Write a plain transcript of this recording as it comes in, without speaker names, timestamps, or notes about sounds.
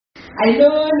I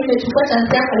know nimechukua chance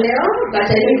yako leo, but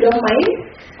I know you don't mind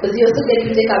because you also get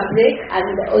to take a break and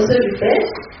also refresh.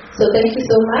 So thank you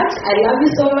so much. I love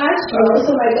you so much. You're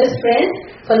also my best friend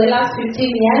for the last 15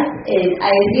 years, and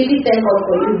I really thank God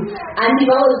for you. And if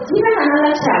I was given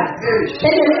another chance,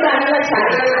 tell me another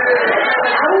chance,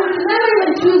 I would never even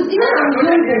choose even I'm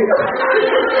doing good.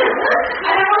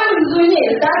 I don't want to do it.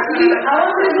 That's me. I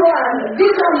want to go on.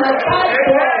 This is my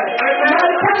passport. My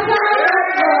personal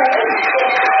passport.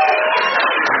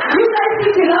 You guys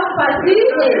think you love Pasi?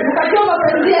 Mkachoma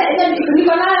Pasi and then you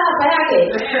can hapa yake.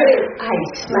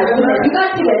 My goodness, you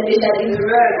can't see that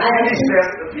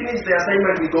finish the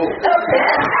assignment, we go. Okay.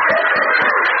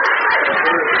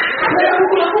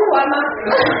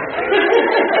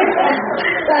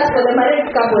 That's for the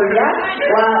married couple, yeah?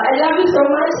 Wow, I love you so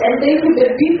much, and thank you,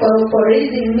 baby, for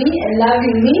raising me and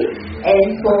loving me,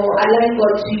 and for allowing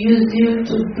God to use you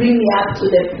to bring me up to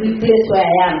the place where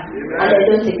I am. Amen. And I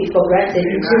don't take it for granted.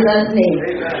 In Jesus' name.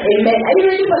 Amen. Are you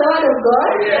ready for the word of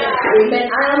God? Yeah. Amen.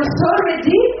 I am so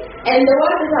ready. And the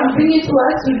word that I'm bringing to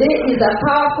us today is a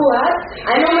powerful word.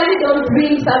 I normally don't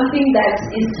bring something that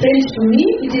is strange to me.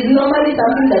 It is normally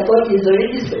something that God is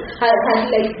already had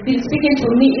been speaking to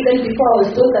me even before I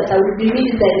was told that I would be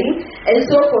ministering. And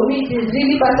so for me, it is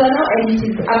really personal, and it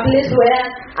is a place where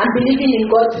I'm believing in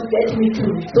God to get me to.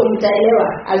 So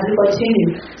mtaelewa as we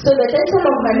continue. So the title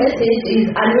of my message is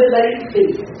Unwavering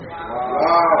Faith.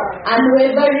 Wow.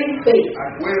 Unwavering faith.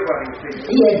 Unwavering faith.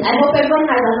 Yes, I hope everyone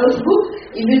has a notebook.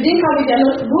 If you didn't come with your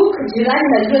notebook, Jirani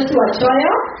has just to a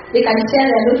choir. They can share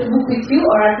their notebook with you,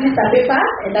 or at least a paper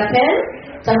and a pen.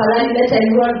 Tafadhali let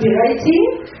everyone be writing.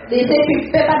 They say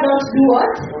paper don't do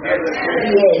what?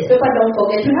 Yes, paper don't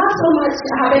forget. We have so much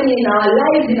happening in our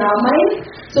lives, in our minds,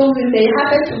 so we may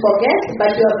happen to forget,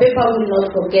 but your paper will not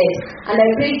forget. And I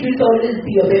pray you to always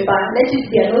be your paper. Let it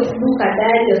be a notebook, a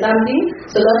diary or something,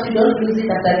 so that you don't lose it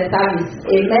after the service.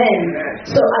 Amen.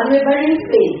 So unwavering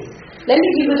faith. Let me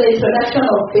give you the introduction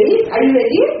of faith. Are you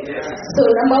ready? Yes. So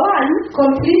number one,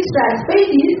 complete trust. Faith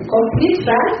is complete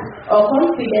trust or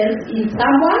confidence in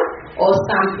someone or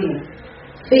something.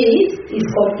 Faith is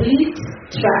complete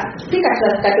trust. Sika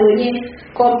trust kadonye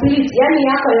complete. Yani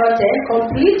yako yote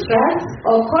complete trust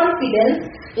or confidence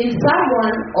in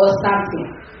someone or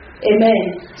something.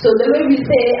 Amen. So the way we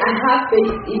say, I have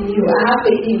faith in you, I have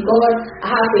faith in God, I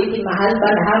have faith in my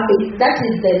husband, I have faith, that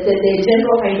is the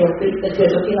general kind of faith that we are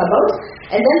talking about.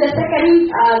 And then the second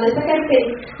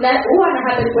faith, now who want to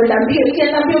have it for them?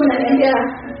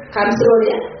 Comes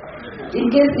slowly, in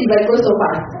case if I go so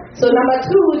fast. So number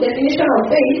two, definition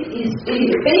of faith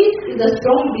is a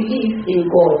strong belief in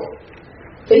God.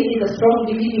 Faith is a strong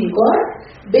belief in God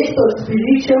based on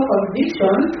spiritual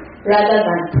conviction rather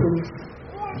than proof.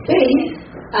 Faith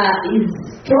is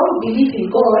strong belief in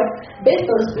God based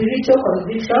on spiritual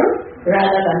conviction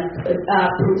rather than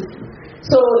proof.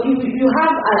 So you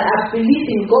have a belief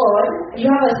in God, you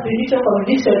have a spiritual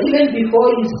conviction. Even before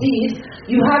you see it,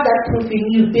 you have that proof in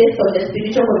you based on the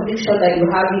spiritual conviction that you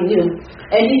have in you.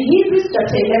 And in Hebrews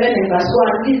chapter 11 and verse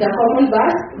 1, this is a common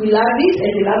verse. We love it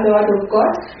and we love the word of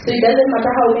God. So it doesn't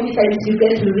matter how many times you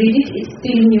get to read it, it's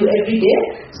still new every day.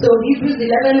 So Hebrews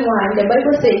 11:1, the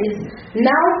Bible says,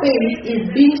 now faith is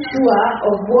being sure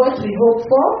of what we hope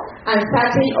for and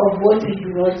certain of what we do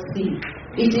not see.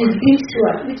 It is being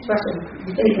sure. Which version?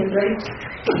 Did I even write?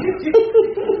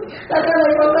 That's what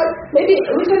I forgot. Maybe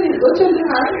which one do you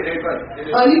have?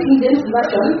 Only King James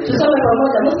version. To some of our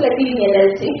mother, most likely in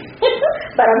NLT.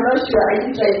 But I'm not sure. I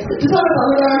didn't try it. To some of our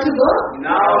mother, want to go?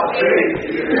 Now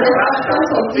faith is the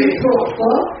substance of things hoped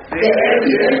for, the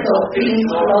evidence of things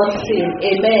not seen.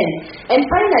 Amen. And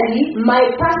finally, my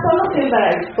personal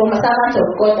favorite from a servant of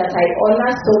God that I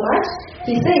honor so much,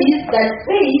 he says that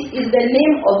faith is the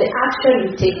name of the action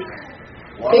you take.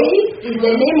 Wow. Faith is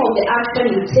the name of the action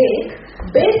you take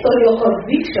based on your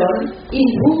conviction in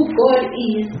who God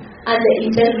is and the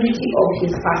integrity of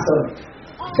his person.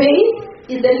 Faith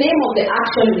is the name of the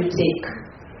action you take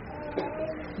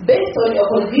based on your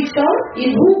conviction in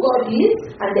who God is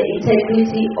and the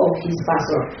integrity of his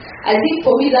person. I think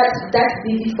for me that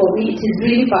did it for me. It is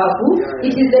really powerful.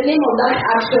 It is the name of that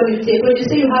action you take. When you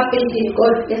say you have faith in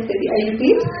God, yes baby, I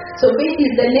repeat. So faith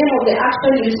is the name of the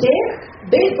action you take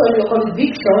based on your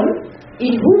conviction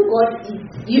in who God is.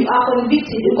 You are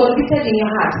convicted in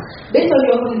your heart based on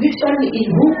your conviction in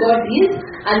who God is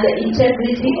and the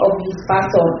integrity of his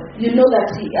person. You know that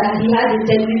he has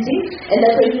integrity, and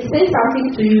that when he says something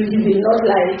to you, he will not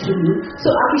lie to you. So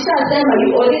Akisha Azema, you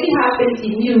already have faith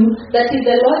in you that if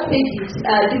the Lord says it,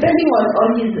 depending on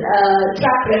his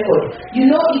track record, you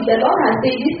know if the Lord has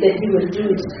said this, then he will do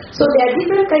it. So there are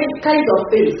different kinds of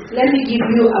faith. Let me give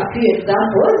you a few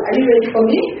examples. Are you ready for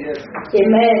me? Yes.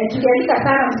 Amen. Tukiandika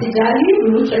sana msijali, we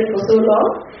will try for so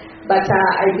long, but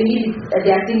I believe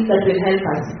there are things that will help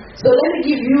us. So let me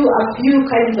give you a few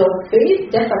kinds of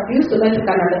faith, just a few, so that you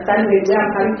can understand where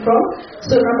I'm coming from.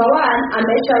 So number one, a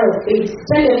measure of faith.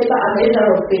 Tell your neighbor, a measure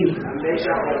of faith. A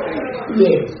measure of faith.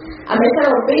 Yes. A measure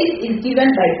of faith is given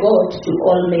by God to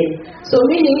all men. So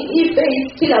meaning, if faith,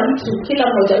 kila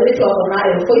mmoja wetu ako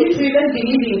nayo, for you to even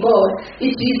believe in God,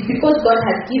 it is because God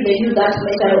has given you that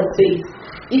measure of faith.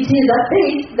 It is a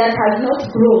faith that has not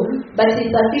grown, but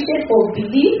is sufficient for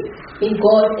belief in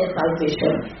God and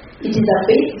salvation. It is a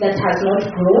faith that has not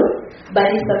grown,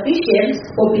 but is sufficient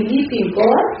for belief in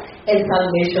God and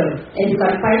salvation. And you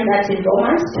can find that in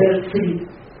Romans 12:3.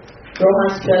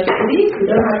 Romans 12:3. You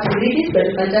don't have to read it, but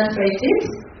you can just write it.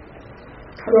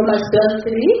 Romans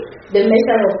 12:3. The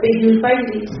measure of faith. You'll find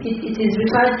it is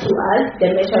referred to as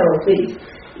the measure of faith.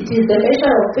 It is the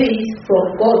measure of faith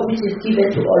from God which is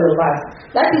given to all of us.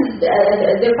 That is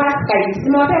the first kind.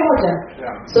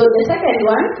 Yeah. So the second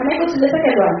one, can I go to the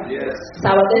second one? Yes. So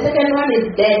the second one is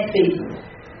dead faith.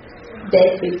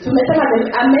 Dead faith. So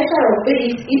a measure of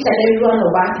faith each and every one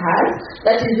of us has.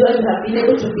 That is why we have been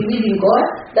able to believe in God.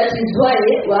 That is why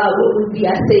we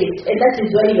are saved. And that is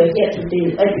why you are here today.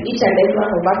 And each and every one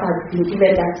of us has been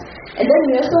given that. And then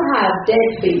we also have dead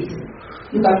faith.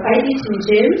 You can find it in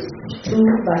James 2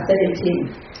 verse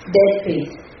 17. Dead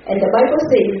faith. And the Bible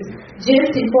says,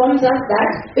 James informs us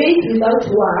that faith without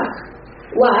work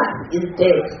is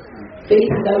dead. Faith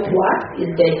without work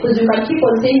is dead. Because you can keep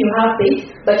on saying you have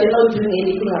faith, but you're not doing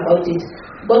anything about it.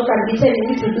 God can be telling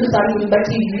you to do something, but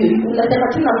if you unasema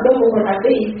tu na mdomo una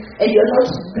faith and you're not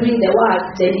doing the work,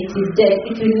 then it is dead.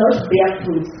 It will not bear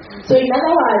fruit. So in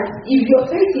other words, if your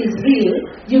faith is real,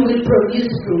 you will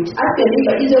produce fruit. Ask your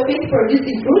neighbor, is your faith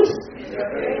producing fruit?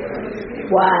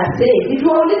 Wase,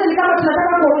 nituwauliza ni kama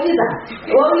tunataka kuwauliza.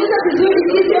 Wauliza vizuri,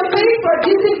 is your faith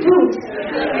producing fruit?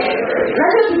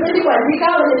 Nacho tupendi kuandika,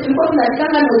 wale tulikuwa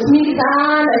tunaandikanga notes mingi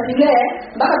sana shule,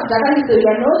 mpaka tutakani to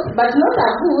your notes, but not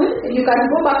are good. You can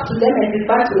go back to them and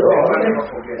refer to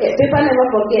paper never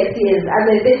forget, yes, as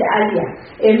I said earlier.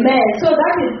 Amen. So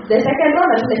that is the second one,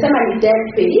 that tumesema ni dead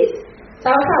faith.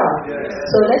 Sawa? Yes.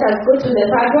 So let us go to the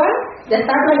third one. The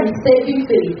third one is saving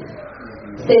faith.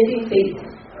 Saving faith.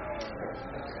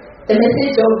 The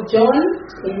message of John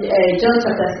in John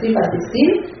chapter 3 verse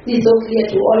 16 is so clear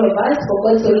to all of us. For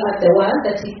God so loved the world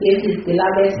that he gave his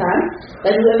beloved Son,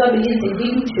 that whoever believes in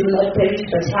him should not perish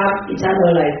but have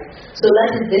eternal life. So that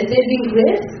is the saving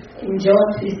grace in John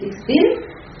 3:16.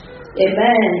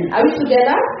 Amen. Are we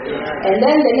together? Yeah. And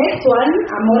then the next one,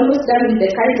 I'm almost done with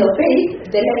the kinds of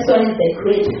faith. The next one is the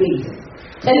great faith.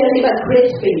 Tell your neighbor,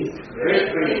 great faith. Great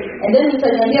faith. And then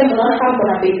utaniambia mnaona kama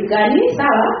kuna faith gani?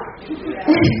 Sawa?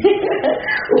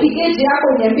 Ukigeji hapo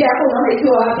uniambia hapo unaona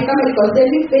ikiwa wapi, kama iko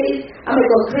saving faith, ama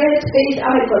iko great faith,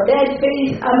 ama iko dead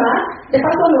faith, ama the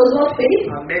first one was not faith.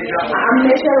 A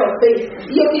measure of faith.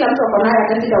 Hiyo kila mtu ako nayo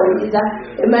hata sitauliza.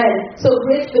 Amen. So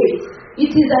great faith. It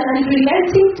is an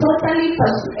unrelenting, totally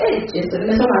persuaded,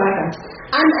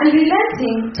 an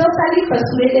unrelenting, totally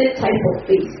persuaded type of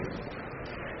faith.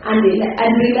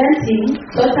 Unrelenting,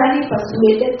 totally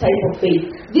persuaded type of faith.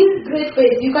 This great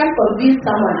faith, you can't convince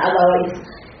someone otherwise.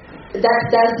 That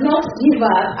does not give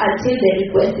up until the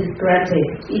request is granted.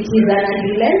 It is an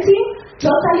unrelenting,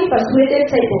 totally persuaded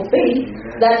type of faith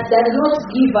that does not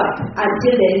give up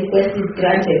until the request is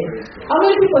granted. How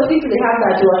many people think they have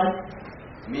that one?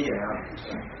 Me,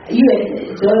 You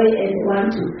and Joy and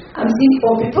one, two. I'm seeing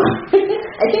 4 people.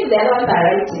 I think the other ones are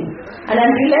writing. An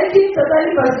unrelenting,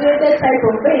 totally persuaded type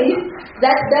of faith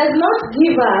that does not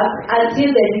give up until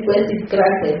the request is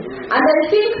granted. And I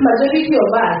think majority of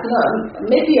us,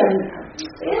 maybe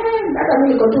hata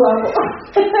mimi niko tu hapo.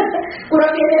 Kuna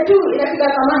vile tu inafika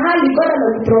kama hali God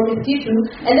amekupromise kitu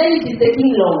and then it is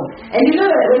taking long. And you know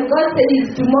when God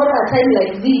says tomorrow at time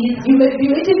like this, you may be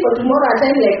waiting for tomorrow at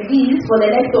time like this for the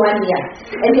next 1 year.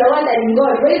 And you are wondering,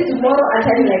 God, where is tomorrow at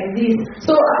time like this?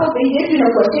 So hapo pengine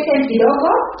tunakocheka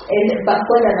kidogo and but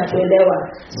God anatuelewa.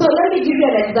 So let me give you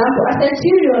an example. A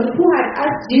centurion who had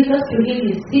asked Jesus to heal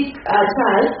his sick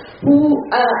child,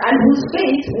 and whose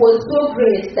faith was so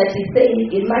great that he said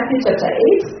in Matthew chapter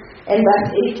 8 and verse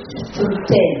 8 to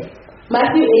 10.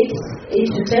 Matthew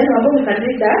 8:8-10. We can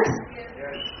read that.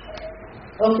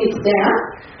 Okay, it's there.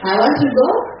 I want to go.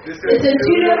 The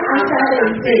centurion answered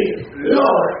and said,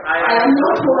 Lord, I am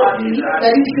not worthy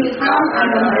that you should come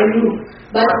under my roof,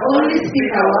 but only speak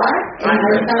a word, and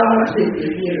my servant will be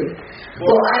healed.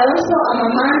 For I also am a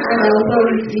man under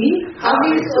authority,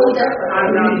 having soldiers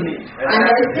under me. And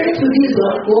I say to this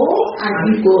one, go, and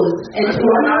he goes. And to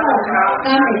another, come,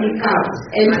 and he comes.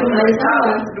 And to my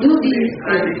servant, do this,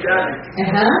 and he does.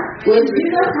 When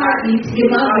Jesus heard it, he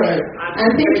marveled, and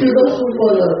said to those who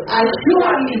followed,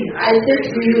 surely I say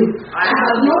to you, I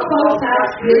have not found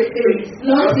such great faith,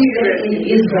 not even in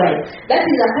Israel. That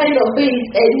is a kind of faith,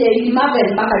 and he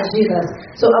marveled back at Jesus.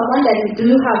 So I'm wondering, do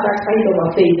you have that kind of a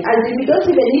faith? As if you don't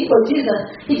even need for Jesus,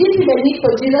 he didn't even need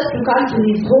for Jesus to come to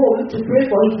his home to pray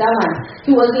for his servant.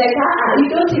 He was like, you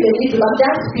don't even need to come,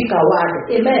 just speak a word.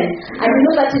 Amen. And you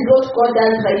know that is what God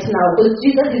does right now, because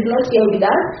Jesus is not here with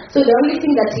us. So the only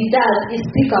thing that he does is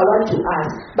speak a word to us.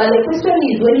 But the question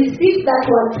is, when he speaks that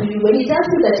word to you, when he tells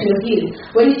you that you're healed,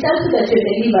 when he tells you that you're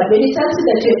delivered, when he tells you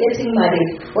that you're getting married,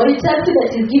 when he tells you that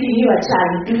he's giving you a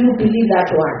child, do you believe that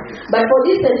one? But for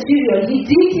this centurion, he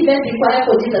didn't even require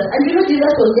for Jesus. And you know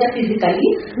Jesus was there physically,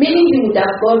 meaning he would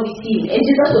have gone with him. And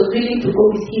Jesus was willing to go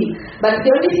with him. But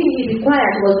the only thing he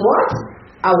required was what?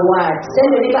 A word. Tell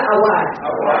your neighbor a word.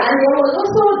 And there was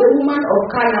also the woman of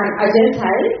Canaan, a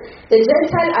Gentile. The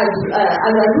Gentile,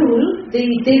 as a rule, they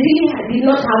really did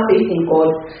not have faith in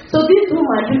God. So this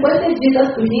woman requested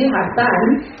Jesus to heal her son,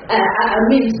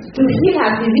 to heal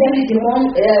her severely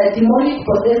demonic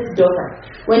possessed daughter.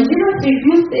 When Jesus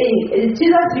refused,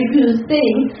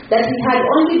 saying that he had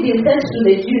only been sent to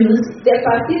the Jews, the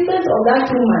persistence of that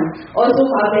woman also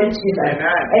hardened Jesus.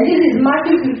 And this is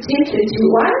Matthew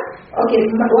 15:21. Okay,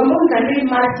 one more can read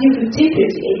Matthew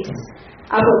 15:28.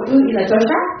 About two in a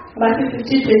Joshua, Matthew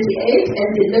 15:28, and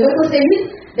the Bible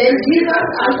says, then Jesus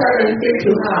answered and said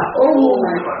to her, O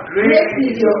woman, great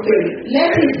is your faith.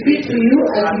 Let it be to you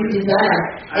as you desire.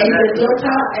 And her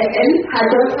daughter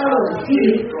was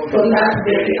healed from that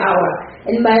very hour.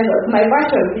 In my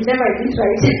version, whichever I didn't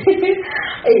write,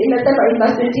 in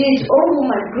verse 28, O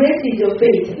woman, great is your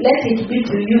faith. Let it be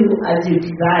to you as you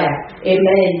desire.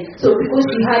 Amen. So because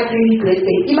she had really great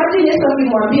faith. Imagine Yesu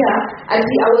akimwambia, I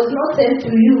was not sent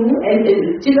to you, and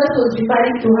Jesus was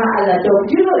referring to her as a dog.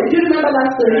 Do you remember that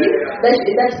story? That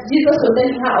Jesus was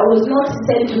telling her, I was not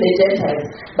sent to the Gentiles.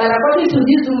 But according to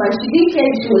this woman, she didn't care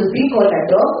if she was being called a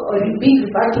dog or being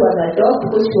referred to as a dog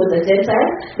because she was a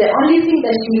Gentile. The only thing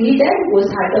that she needed was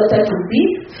her daughter to be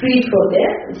freed from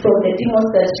the demons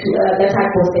that had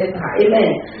possessed her.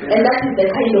 Amen. And that is the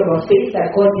kind of a faith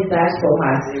that God desires from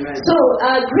us. Amen. So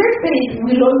great faith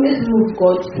will always move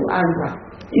God to answer.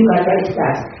 You can write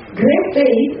that. Great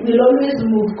faith will always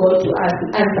move God to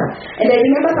answer. And I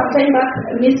remember some time back,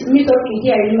 me talking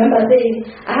here, I remember saying,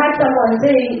 I had someone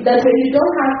saying that when you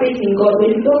don't have faith in God,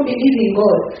 when you don't believe in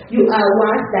God, you are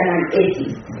worse than an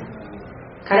atheist.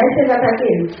 Can I say that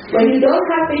again? When you don't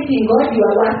have faith in God, you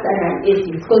are worse than an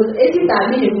atheist. Because atheists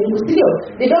are meaning still.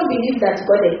 They don't believe that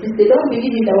God exists. They don't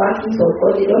believe in the workings of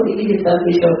God. They don't believe in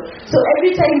salvation. So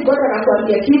every time God can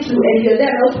be accused you and you're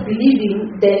there not believing,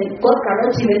 then God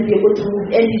cannot even be able to move.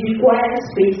 And it requires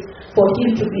faith for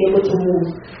him to be able to move.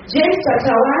 James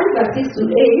chapter 1 verse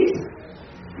 6-8.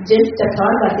 James chapter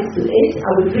 1 verse 6-8, I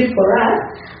will read for us.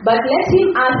 But let him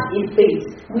ask in faith,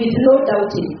 with no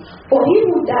doubting. For he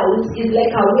who doubts is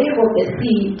like a wave of the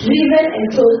sea, driven and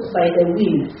tossed by the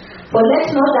wind. For let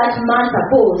not that man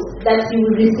suppose that he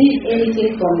will receive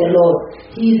anything from the Lord.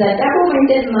 He is a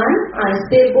double-minded man,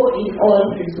 unstable in all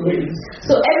his ways.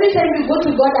 So every time you go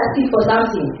to God asking for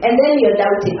something, and then you're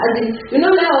doubting. As in, you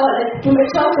know now, like to make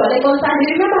sure, like on Sunday,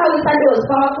 remember how Sunday was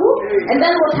powerful? And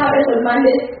then what happened on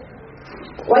Monday?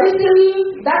 Why is it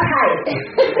that high?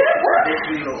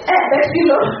 That's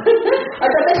below. By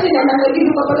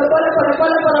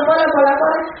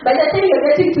the time you're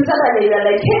getting to Saturday, you're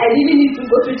like, hey, I really need to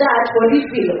go to church for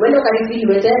refill. When you can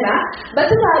refill better.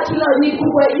 But you need to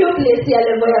go your place here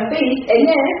level your faith. And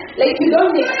then, like you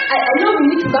don't need, I know we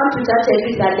need to come to church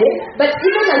every Sunday, but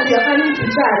even as you're coming to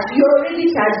church, you're already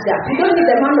charged up. You don't need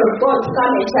the man of God to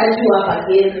come and charge you up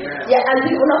again. Yeah, as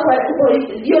you know,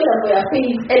 you're level your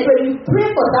faith. And when you pray, pray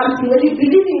for something, when you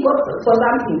believe in God for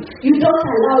something, you don't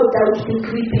allow doubt to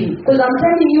creep in. Because I'm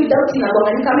telling you, doubt inakuwa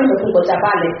kama imekungoja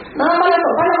pale. Na pale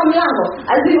kwa mlango,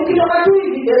 ukitoka tu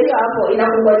hivi ndio hiyo hapo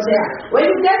inakungojea. When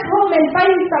you get home and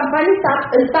find some funny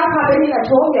stuff happening at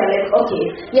home, you're like, okay,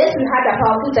 yes, we had a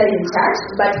powerful time in church,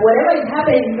 but whatever is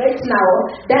happening right now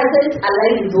doesn't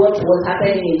align with what was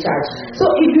happening in church. So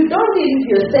if you don't believe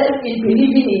yourself in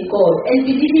believing in God and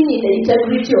believing in the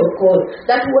integrity of God,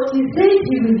 that what He says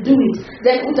He will do it,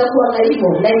 then utakuwa hivyo,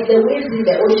 like the waves in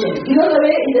the ocean. You know the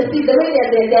way in the sea, the way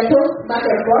they're tossed back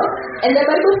and forth, and the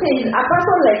Bible says a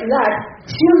person like that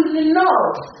should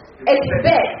not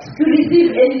expect to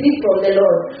receive anything from the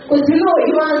Lord. Because you know,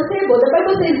 you are unstable. The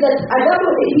Bible says that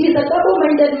he is a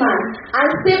double-minded man,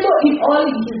 unstable in all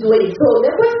his ways. So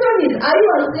the question is, are you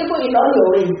unstable in all your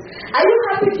ways? Are you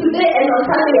happy today and on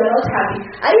Sunday you're not happy?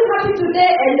 Are you happy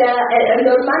today and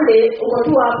on Monday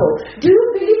do you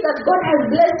believe that God has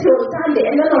blessed you on Sunday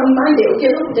and then on Monday,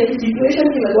 okay, look at the situation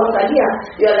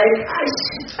you're like,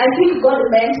 I think God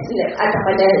meant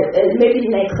maybe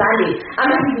next Sunday. I'm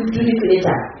happy to do it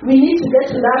later. We need to get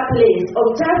to that place of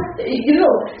just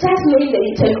knowing the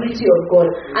integrity of God.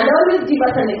 And I always give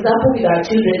us an example with our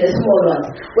children, the small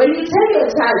ones. When you tell your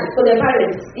child, for the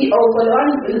parents, or for the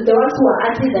ones who are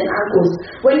aunties and uncles,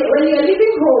 when you're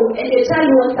leaving home and your child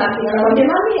wants something, and I'm like,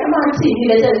 Mommy, I'm auntie,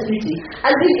 sweetie.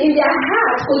 As in their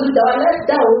heart, because they are let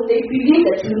down, they believe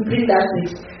that you will bring that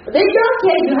sweet. They don't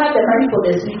care if you have the money for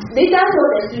the sweet. They just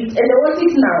want the sweet, and they want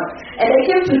it now. And I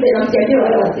came to them and said,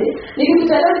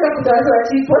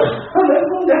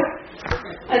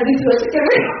 and this was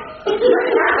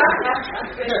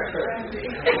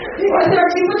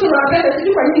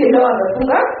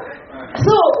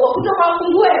so kutoka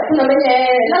wafungue kuna mwenye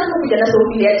lazima kuja na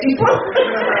sofi ya chipo.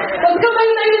 Kwa kama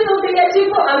ina hiyo sofi ya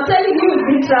chipo, I'm telling you it's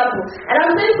in trouble. And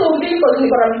I'm saying so because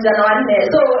niko na vijana wanne.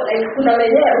 So like kuna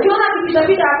mwenye ukiona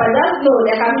nikipita hapa just know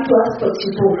they come to us for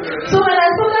chipo. So when I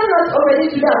saw them not already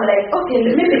to them, I'm like, okay,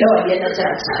 maybe now I'll get a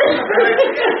chance.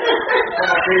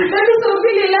 Maybe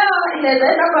sofi leo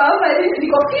inaenda kwa hapa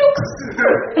niko cute.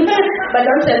 But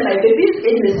don't tell my babies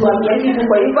in this one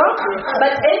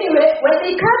but anyway, when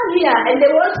they come here and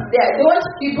they want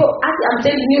people, I'm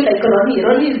telling you, like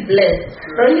Ronnie is blessed.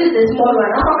 Ronnie is the small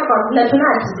one.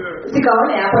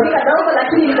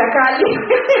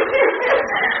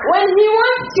 When he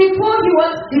wants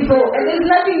people, and there's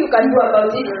nothing you can do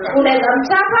about it. Unaweza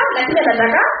mchapa lakini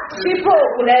anataka chipo.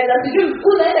 Unaweza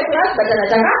kunaenda class but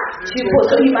anataka chipo,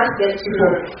 so he must get chipo.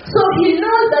 So he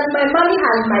knows that my mommy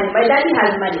has money, my daddy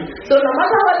has money. So no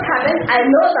matter what happens, I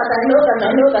know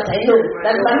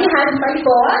that mommy has money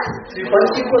for what? For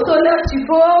chipo. So leo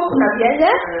chipo kuna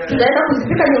vyenye tunaenda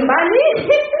kuzipika nyumbani.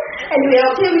 And we are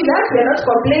okay with that. We are not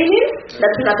complaining.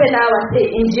 That tunapenda our say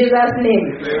in Jesus' name.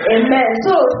 Amen.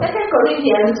 So 2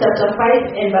 Corinthians chapter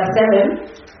 5 and verse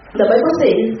 7, the Bible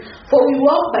says, for we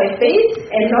walk by faith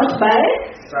and not by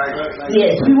sight.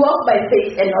 Yes, we walk by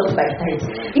faith and not by sight.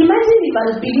 Imagine if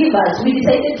as believers we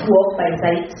decided to walk by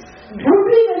sight. Would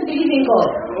we even believe in God?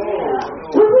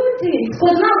 We wouldn't see it.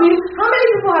 Because now how many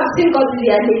people have seen God with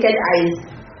their naked eyes?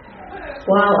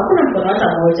 Wow, hakuna mkono hata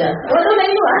moja. Watu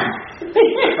wanainua.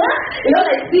 You know,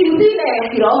 like zile ya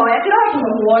kiroho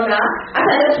tunamuona,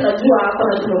 hata leo tunajua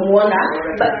kuna tunamuona,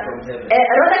 but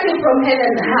Rhoda came from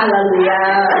heaven.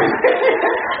 Hallelujah.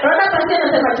 Rhoda pasi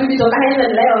anasema tulitoka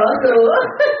heaven leo, so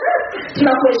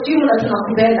tunakuheshimu na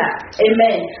tunakupenda.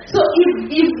 Amen. So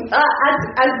if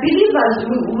as believers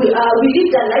we live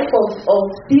the life of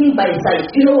seeing by sight,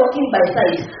 walking by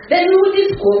sight, then we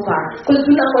wouldn't go far. Because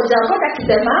tunakoja kwa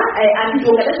kisema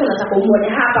akituongelesha unataka umuone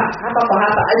hapa kwa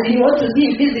hapa, as you want to see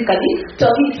physically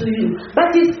talking to you, but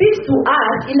he speaks to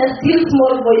us in a still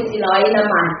small voice in our inner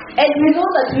man, and we know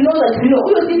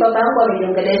huyo si baba yangu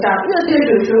ameniongelesha, huyo si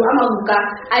Joshua ama Muka.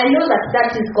 I know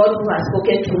that is God who has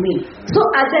spoken to me. So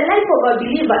as the life of a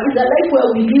believer is a life where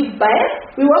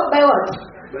we walk by what?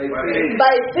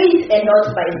 By faith and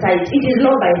not by sight. It is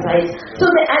not by sight. So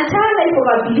the entire life of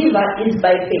a believer is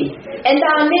by faith, and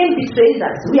our name betrays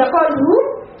us. We are called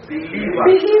who?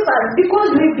 Believers,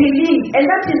 because we believe, and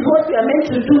that is what we are meant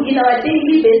to do in our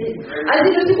daily basis. As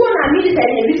if you go na amini sa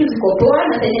yenye vitu ziko poa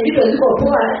na sa yenye vitu ziko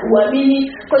poa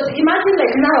uamini. Because imagine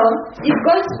like now, if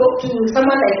God spoke to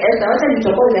someone like Esther, wacha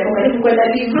nichokoze karibu kwenda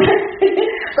live.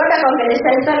 God akaongelesha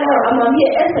Esther leo amwambie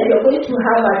Esther, you're going to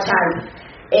have a child.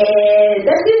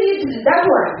 Does he need that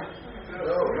one?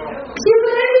 She's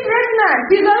already pregnant.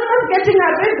 she's almost getting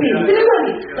her baby.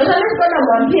 Literally. But unless God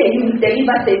amwambie, you will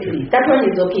deliver safely. That one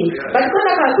is okay. But God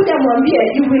akakuja amwambie,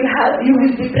 you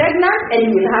will be pregnant and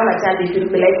you will have a child. It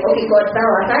will be like, okay, God,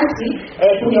 sawa, asante,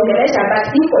 kuniongelesha, but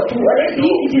already,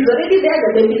 it is already there,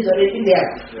 the baby is already there.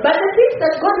 But the things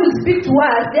that God will speak to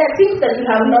us, they are things that we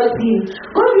have not seen.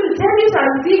 God will tell you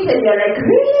some things and you're like,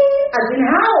 really? As in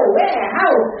how? Where?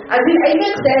 How? As in, it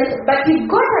makes sense. But if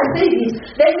God has said it,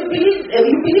 then you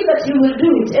believe that you will do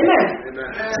it. Amen?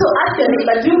 So ask your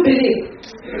neighbor, do you believe?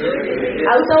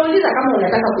 Hautauliza kama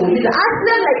unataka kuuliza. Ask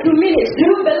them like 2 minutes. Do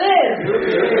you believe?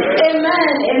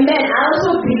 Amen. Amen. I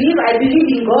also believe. I believe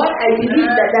in God. I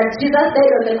believe that Jesus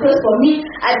died on the cross for me.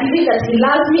 I believe that He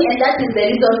loves me, and that is the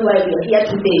reason why we are here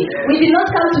today. We did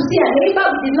not come to see a neighbor.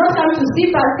 We did not come to see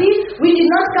Pastor. We did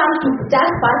not come to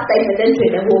just pass time and then to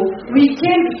the home. We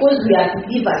came because we are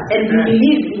believers and we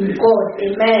believe in God.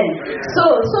 Amen. So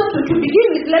to begin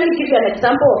with, let me give you an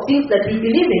example of things that we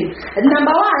believe in.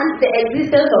 Number one, the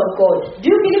existence of God. Do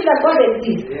you believe that God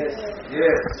exists?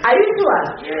 Yes. Are you sure?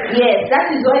 Yes, that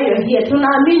is why you're here.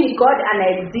 Tunaamini God and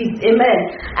exists. Amen.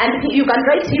 And you can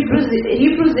write Hebrews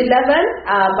 11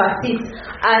 verse 6.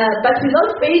 But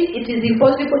without faith it is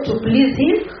impossible to please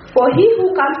Him. For he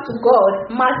who comes to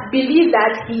God must believe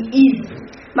that He is.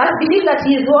 Must believe that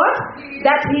He is what?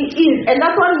 That He is. And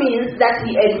that one means that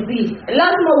He exists.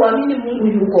 Lazima uamini Mungu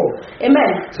yuko.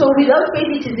 Amen. So without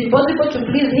faith it is impossible to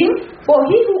please Him. For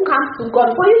he who comes to God,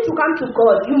 for you to come to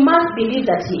God, you must believe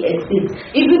that He exists.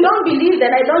 If you don't believe,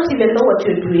 then I don't even know what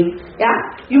you're doing. Yeah?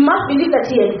 You must believe that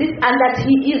He exists and that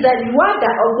He is the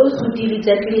rewarder of those who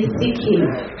diligently seek Him.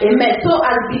 Amen. So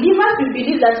as believers, we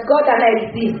believe that God and I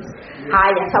exist.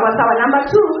 Haya, sawa. Number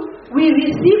 2, we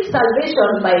receive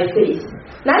salvation by faith.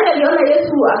 Nani aliona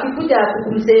Yesu akikuja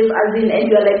kukumsave, as in, and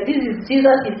you are like, this is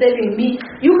Jesus is saving me.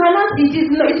 You cannot,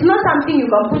 it's not something you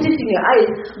can put it in your eyes,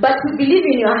 but you believe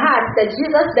in your heart that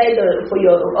Jesus died on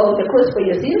the cross for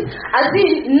your sins. As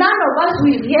in, none of us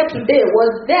who is here today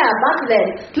was there back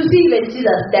then to see even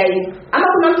Jesus dying. Ama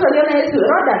kuna mtu aliona Yesu?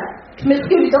 Roda,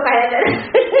 tumesikia kutoka heaven.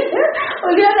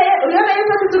 Uliona Yesu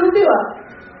akisulubiwa?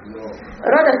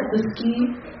 Roda,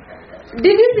 tusikii.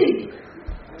 Did you see?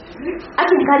 I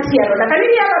can't hear Roda. Can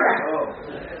you hear Roda?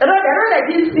 Roda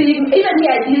didn't see, even me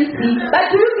I didn't see. But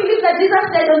do you believe that Jesus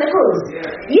died on the cross?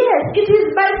 Yes, it is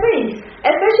by faith.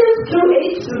 Ephesians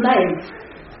 2:8-9.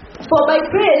 For by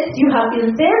grace you have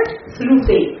been saved through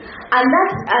faith. And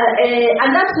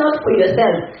that's not for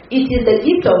yourself. It is the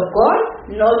gift of God,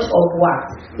 not of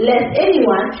works, lest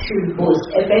anyone should boast.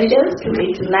 Ephesians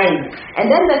 2:8-9. And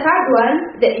then the third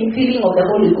one, the infilling of the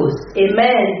Holy Ghost.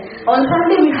 Amen. On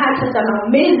Sunday we had such an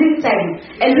amazing time,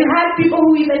 and we had people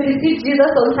who even received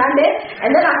Jesus on Sunday,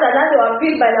 and then after that they were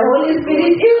filled by the Holy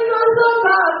Spirit. It was so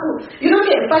powerful. You know,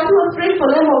 Pastor was praying for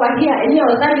them over here, and he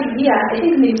was standing here. I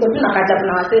think Nikotuna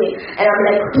Kajapna was saying, and I'm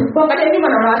like,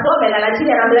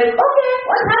 and I'm like, okay,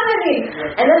 what's happening?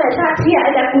 And then I sat here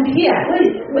and I could hear,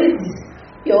 where is this?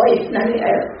 Your wife,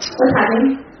 what's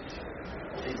happening?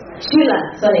 Sheila,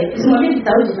 sorry, is mommy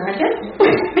Saudi Naka?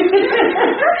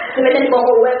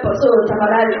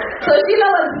 So Sheila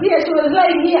was here, she was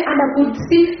lying here, and I could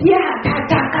see here, and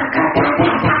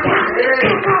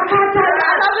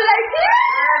I'm like,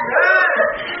 yeah!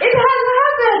 It has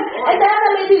happened. And the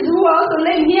other ladies who were also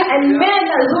laying here, and men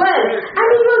as well. And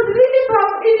it was really powerful.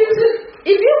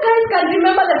 If you guys can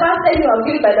remember the first time you were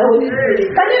filled by the Holy Spirit,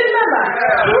 can you remember?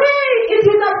 Hey, it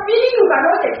is a feeling you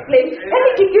cannot explain. Let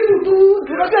me give you to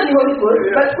not the Holy Ghost,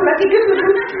 but give you to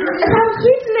some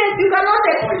sweetness you cannot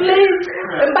explain.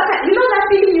 But you know that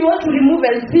feeling you want to remove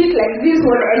and sit like this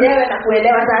one, and then it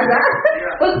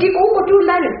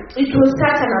was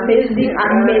such an amazing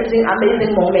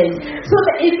moment. So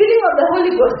the infilling of the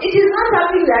Holy Ghost, it is not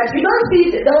something that you don't see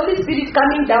the Holy Spirit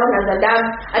coming down as a dove,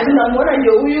 and you know,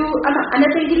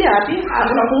 anaingia wapi?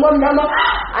 Unafungua mdomo,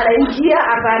 anaingia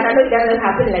hapana. No, it doesn't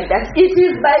happen like that. It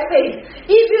is by faith.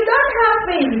 If you don't have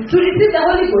faith to receive the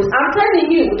Holy Ghost, I'm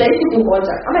telling you, utaishi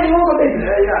kungoja.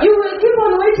 You will keep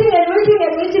on waiting and waiting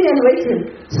and waiting and waiting.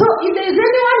 So if there is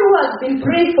anyone who has been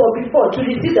prayed for before to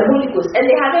receive the Holy Ghost and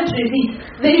they haven't received,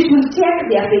 they should check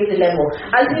their faith level.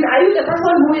 As in, are you the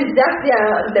person who is just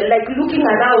there, like looking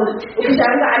around, and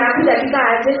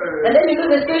then you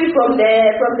know the story from the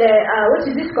what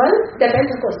is this called? The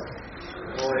Pentecost.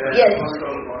 Oh, yes.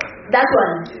 That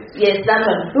one. Yes, that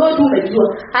one.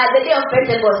 The day of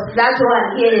Pentecost. That one.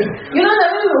 Yes. You know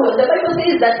the Bible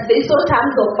says that they saw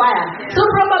tongues of fire. So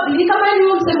probably kama ni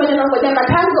msemo na ngoja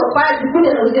tongues of fire zikuje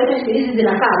na uzione hizi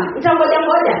zinakaa. Utangoja.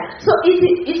 So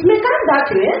it may come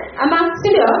that way. Among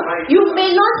still, you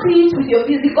may not see it with your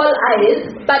physical eyes,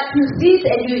 but you see it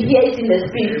and you hear it in the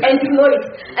spirit and you know it.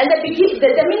 And the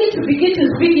minute you begin to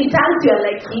speak in tongues, you are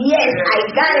like, yes, I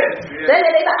got it. Then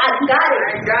later, I got it.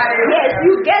 Yes,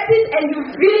 you get it and you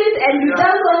feel it and you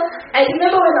dance on. I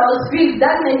remember when I was free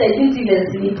that night, I didn't even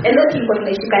sleep. And then she got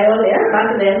my shikayole back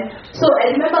then. So I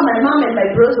remember my mom and my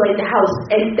bros were in the house,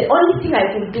 and the only thing I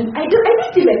could do, I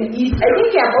didn't even eat. I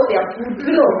didn't care about their food,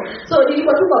 you know. So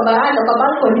nilikuwa tu kwa baranda, kwa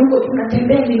balcony huko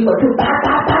tunatembea, nilikuwa tu ba.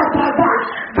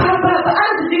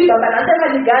 Sijui baba nasema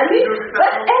ni gani,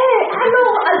 but hello,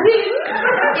 azim,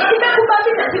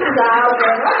 imekubali na siku za hapo.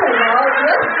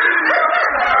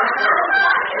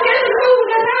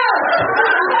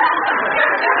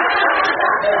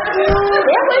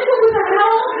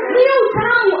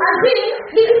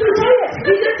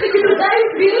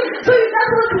 So you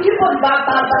just want to keep on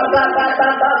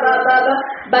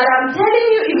but I'm telling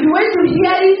you, if you wait to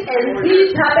hear it and see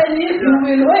it happening, you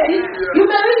will wait. You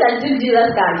may wait until Jesus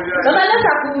comes.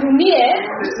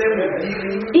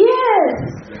 Yes.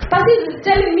 But it is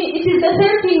telling me it is the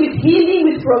same thing with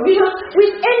healing, with provision,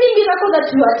 with any miracle that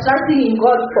you are trusting in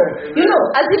God for. You know,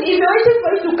 as if you're waiting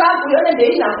for it to come, you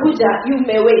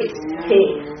may wait.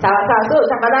 Okay. So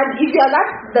if you are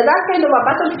that kind of a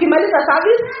person, tukimaliza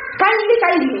service,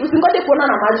 kindly, usingoje kuona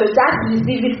na macho, just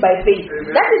receive it by faith.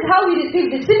 That is how we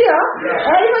receive it. Even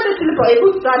the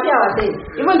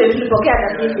tulipokea na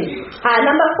sisi.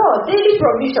 Number 4, daily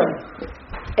provision.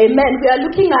 Amen. We are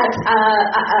looking at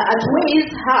ways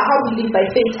how we live by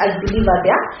faith as believers.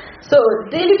 Yeah. So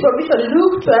daily provision,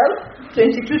 Luke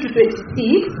 12:22 to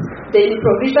 26. Daily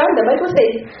provision. The Bible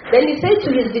says, then he said to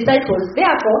his disciples,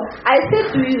 therefore I say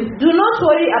to you, do not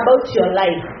worry about your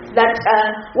life, that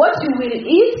what you will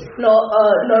eat, nor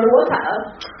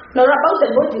about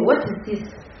the body. What is this?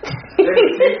 Then he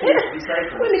said to his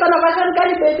disciples,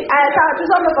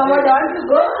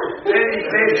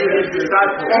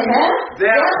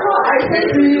 therefore I say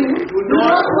to you, do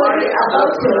not worry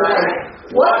about your life,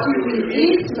 what you will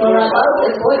eat, nor about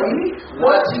the body,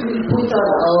 what you will put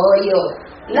on.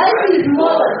 Life is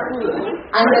more than food,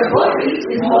 and the body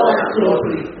is more than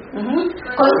clothing.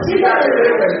 Consider the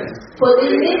ravens, for they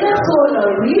neither sow nor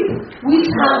reap, which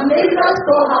have neither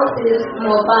storehouses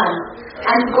nor barns,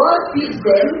 and God feeds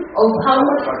them. Of how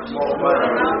much more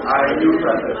are you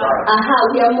than the birds?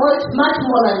 We are much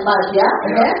more than birds, yeah?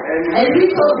 And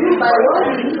which of you by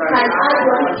worrying can add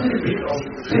one cubit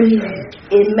to his?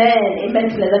 Amen.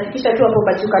 Tunazafikisha tu hapo,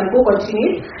 but you can go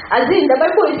continue. As in, the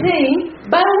Bible is saying,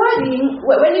 by worrying,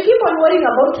 when you keep on worrying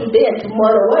about today and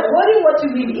tomorrow, worrying what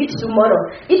you will eat tomorrow,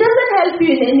 it doesn't help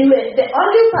you in any way. The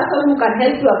only person who can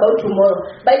help you about tomorrow,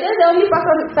 by then the only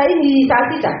person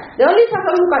the only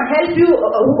person who can help you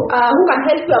who can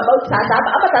help you about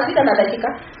hapa tasita na dakika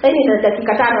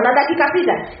dakika 5 na dakika 6,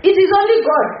 it is only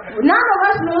God. None of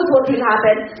us knows what will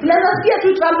happen. Tunasikia tu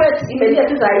trumpet imelia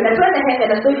tu zaidi na tuende henge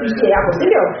na sio ishie hapo,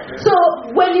 sio? So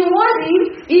when you worry,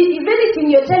 if anything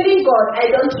you're telling God,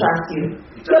 I don't trust you.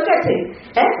 Look at it.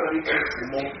 It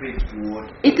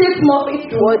takes more faith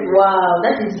to worry. Wow,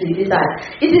 that is really sad.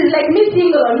 It is like me seeing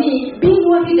me being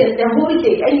worried the whole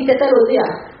day. And you tell Rosea,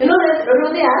 you know that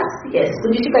Rosea, yes,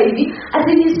 as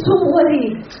in he's so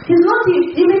worried. He's not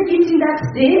even eating that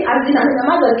day, as in another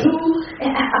mother too. What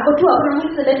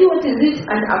is it?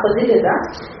 And opposite that.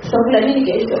 So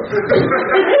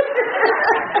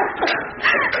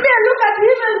look at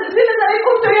him and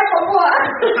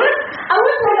I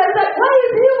want to understand, why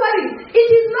is he worried? It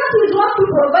is not his work to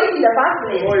provide in the first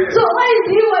place. So why is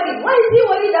he worried? Why is he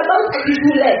worried about a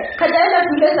shule? Kajaenda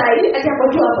shule sahi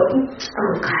atapotoa hapo tu.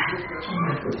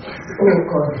 Oh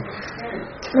God.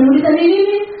 Namuuliza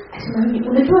nini? Asimami,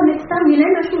 unajua next time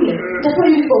ninaenda shule. Utatoa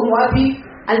uniform wapi?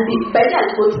 I'll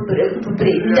go to pray.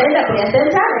 Nitaenda prayer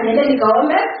center na niende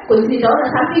nikaombe because nitaona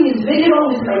something is very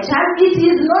wrong with my child. It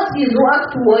is not his work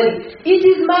to worry. It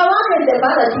is my work and the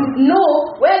father to know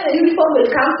where the uniform will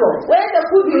come from, where the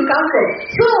food will come from.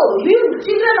 So, you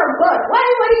children of God, why are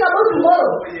you worrying about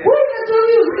tomorrow? Who even told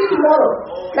you will see tomorrow?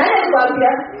 Nani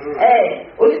alikuambia?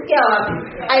 Ulisikia wapi?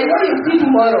 I know you see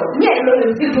tomorrow. Me, I know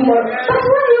you see tomorrow. But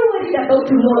why are you worried about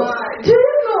tomorrow? Do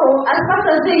you know, as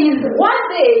Pastor says, one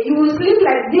day you will sleep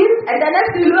like this, and the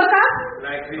next you look up?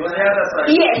 Like on the other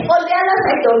side. Yes, on the other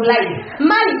side of life.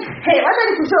 Mike, hey, wacha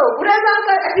nikushow. Unaweza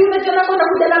ati umejiona kwenda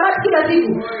kujana maji kila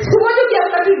siku. Siku moja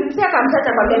ukiamka tu msema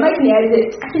kamtata kwa Mike ni aje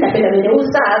akina penda mwenye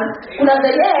usawa kuna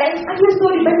vile akina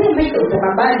story basi Mike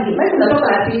utababali Mike unatoka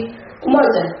wapi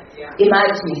moja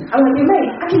imagine au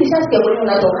Mike akinishasikia wewe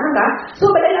unatokanga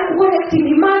so badala ya kuwa active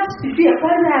match sisi ya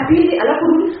kwanza ya pili alafu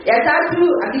ya tatu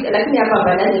lakini hapa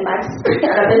badala ya match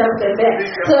anapenda kutembea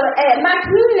so match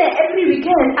nne every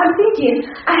weekend I'm thinking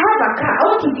I have a car I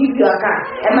want to give you a car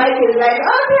and Mike is like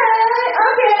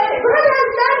okay what has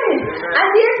done it and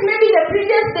yes maybe the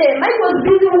previous day Mike was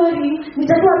busy worrying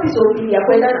nitatoa piso mbili ya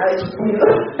kwenda na wewe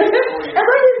and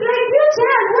God is like you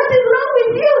child what is wrong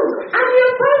with you I'm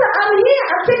your father I'm here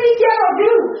I'm taking care of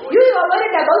you are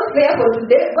worried about prayer for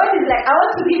today God is like I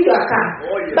want to give you a car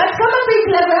but kama faith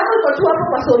level yako iko tu hapo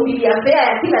kwa so mbili ya prayer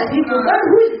ya kila siku God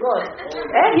who is God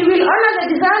he will honor the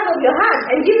desires of your heart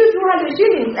and give you 200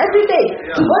 shillings every day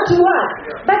to go to work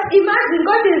but imagine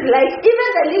God is like even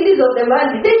the lilies of the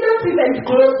valley they don't even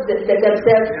clothe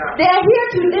themselves they are here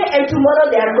today and tomorrow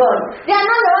they are gone they are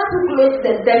not the ones who clothe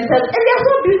themselves and they are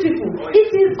so beautiful it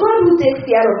is God who takes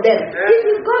care of them it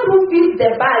is God who feeds the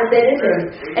birds the ravens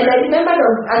and I remember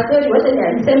a story wasn't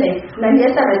niseme na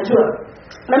niasa najua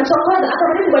na mchokoza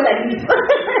akamwambia kwenda hivi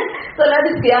so that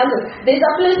is piano there's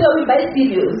a place where we buy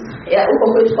cereals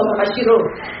uko kwetu kwa Mama Shiro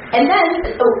and then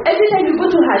every time you go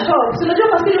to her shop so unajua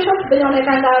kwa cereal shop penye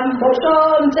wanaekanga moto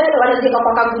mchele wanajenga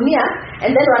kwa kagunia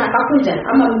and then wanakakuja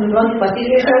ama mnunuzi kwa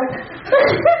cereal shop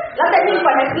labda ni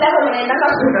kwa next level unaendanga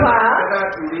super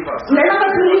unaendanga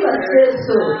tulipa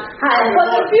so haya for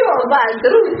the few of us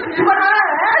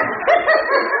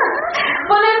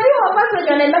for the few of us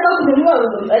wanaendanga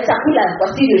kununua chakula kwa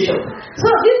cereal shop so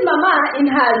this mama in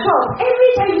her shop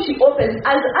every time she opens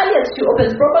as early as she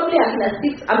opens probably at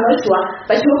 6 I'm not sure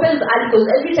but she opens early because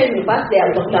every time you pass there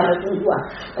utakuta amefungua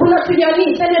kuna tunyoni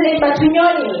tena neighbor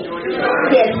tunyoni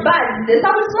yes birds there's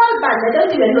some small birds I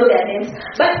don't even know their names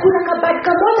but kuna kabad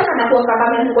kamoja kanakuwa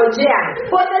kamengojea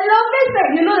for the longest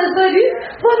time you know the story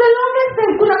for the longest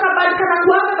time kuna kabad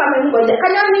kanakuwa kamengojea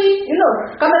kanyoni you know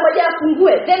kamengojea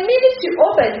afungue the minute she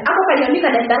opens hapo kanyoni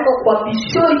kanaendanga kwa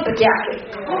bishori peke yake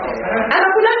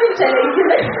anakula mchele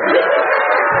ingine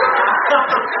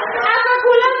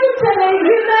anakula mchele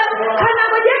ingine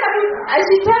kanangojea kabisa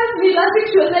she tells me last week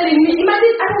she was telling me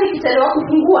imagine hata nikichelewa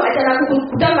kufungua atana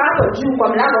kukutanga hapo juu kwa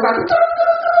mlango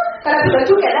kana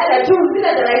tukachuka dada juu bila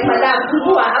the like madam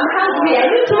fungua I'm hungry I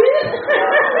need to eat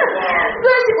so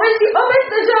when she opens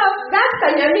the shop that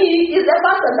kanyami is the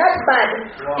person that bad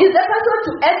is the person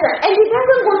to enter and he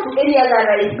doesn't go to any other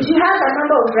rice she has a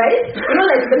number of rice you know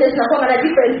like there's na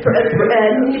different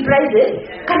prices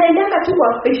kanaendanga tu kwa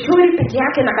peshori peke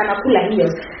yake na kanakula hiyo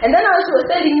and then she was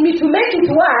telling me to make it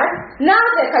work now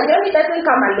the kanyami doesn't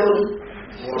come alone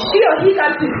she or he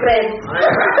comes with friends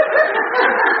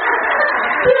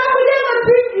tunakuja na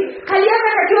piki kaliaka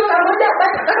kakiwa kamoja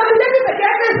akakuja peke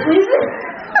yake sisi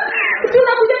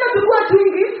tunakuja na tukua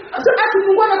twingi so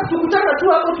akifungua na kutukutana tu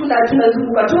hapo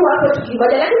tunazunguka tu hapo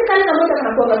tukingoja lakini kale na moja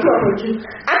kanakuwa tu hapo juu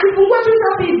akifungua tu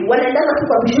safi wanaendaza tu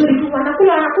kwa vizuri tu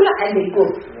wanakula and they go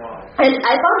and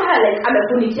I found her like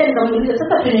amefunikia nikamuuliza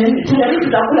sasa tunani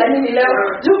tutakula nini leo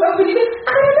juu kafunikia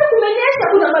anaenda kumenyesha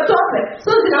kuna matope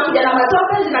so zinakuja na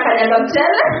matope zinakanyaga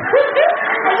mchele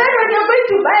and then when you're going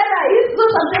to buy rice so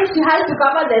sometimes she has to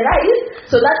cover the rice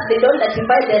so that they don't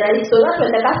dirtify the rice so that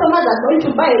when the customers are going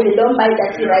to buy they don't buy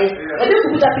dirty rice ndio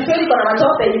kukuta pishori kuna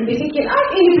matope you'll be thinking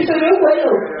hii pishori huko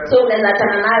hiyo so unaweza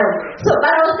achana nayo so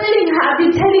but I was telling her I've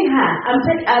been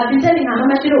telling her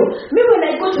Mama Shiro me when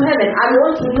I go to heaven I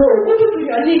want to know kutu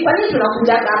tunyoni kwa nini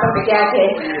tunakuja hapa peke yake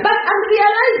but I'm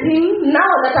realizing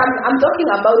now that I'm talking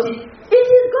about it it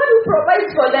is God who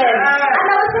provides for them and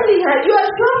I was telling her your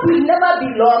shop will never be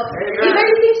lost if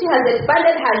anything she has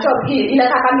expanded her shop here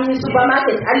inataka mini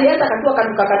supermarket alianza katua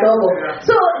kaduka kadogo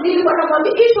so nilikuwa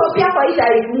namwambia hii shop yako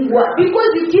haitaifungua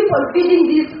because you keep on feeding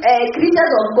these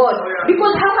creatures of God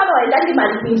because hapa waendani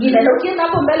mali pingine na ukienda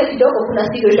hapo mbele kidogo kuna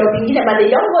studio shop ingine but they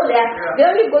don't go there they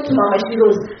only go to Mama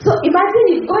Shiro's so imagine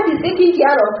if God is taking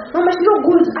care of Mama Shiro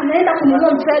goods anaenda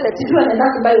kununua mchele sijui anaenda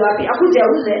kubai wapi akuje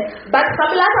auze but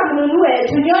kabla hata kununue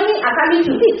tunyoni akami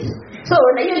to eat so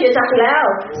na hiyo ndio chakula yao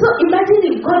so imagine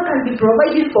if God can be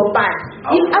provided for birds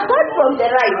if apart from the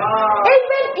rice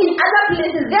even in other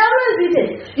places they are well written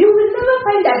you will never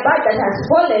find a bird that has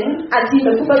fallen ati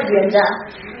imekufa juu ya njaa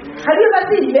have you ever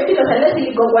seen maybe the unless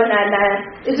iligongwa na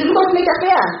is it because make a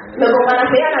fair megongwa na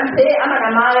fair na msee ama na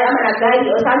mawe ama na gari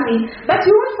or something but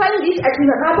you won't find it at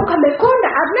the hapo kamekonda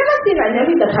I've never seen a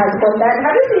navy that has gone that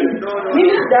have you seen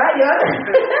mimi sijayo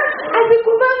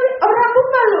asikubali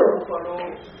orabuffalo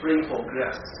spring for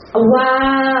grass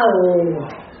wow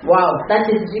Wow, that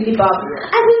is really powerful.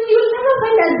 I mean, you'll never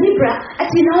find a zebra at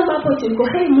Inaomba Pochunko,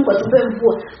 hey, Mungu atupe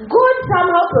mvua. God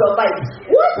somehow provides.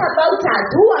 What about us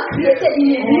who are created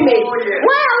in His image?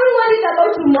 Why are we worried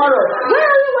about tomorrow? Why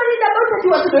are we worried about that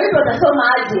watoto wetu watasoma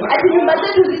aje? Ati nyumba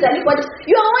zetu zitalipwa.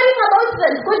 You are worrying about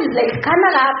that. God is like,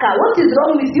 Kanalaka, what is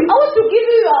wrong with you? I want to give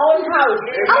you your own house.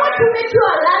 I want to make you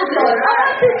a landlord. I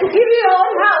want you to give you your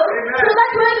own house. So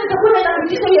that when you put it up,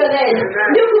 you say you're there.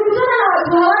 You kukutana na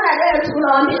watu hawana rent,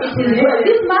 unawaambia it is well.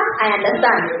 This man, I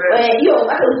understand. Yo,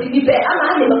 hata usilipe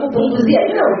ama nimekupunguzia.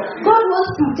 You know, God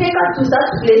wants to take us to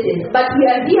such places, but we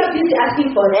are here busy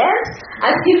asking for rent,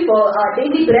 asking for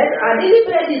daily bread. Our daily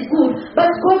bread is good, but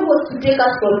God wants to take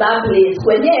us from that place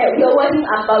when we are worrying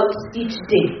about each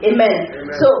day. Amen.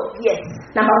 So yes,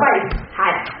 number 5.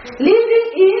 Hi. Living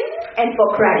in and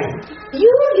for Christ.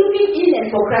 You living in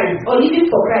and for Christ, or living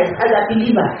for Christ as a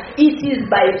believer, it is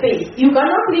by faith. You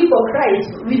cannot live for Christ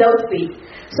without faith.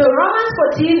 So Romans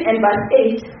 14 and verse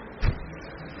 8.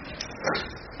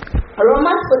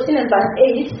 Romans 14 and verse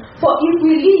 8. For if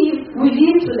we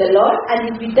live to the Lord, and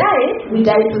if we die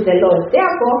to the Lord.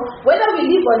 Therefore, whether we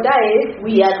live or die,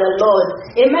 we are the Lord.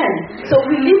 Amen. So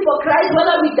we live for Christ,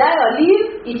 whether we die or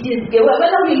live, it is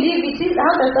whether we live, it is.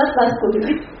 How does that verse go?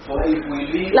 For if we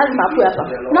live, not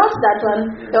that one.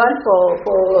 The one for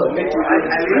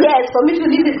yes, for me to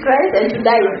live is Christ and to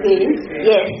die is gain.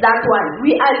 Yes, that one.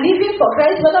 We are living for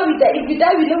Christ, whether we die. If we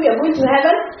die, we know we are going to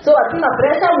heaven. So at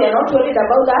pressure, we are not worried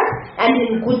about that. And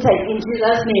in good time, in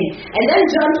Jesus' name. And then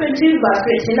John 20 verse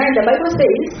 29, the Bible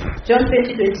says, John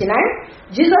 20:29,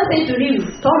 Jesus said to him,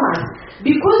 Thomas,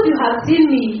 because you have seen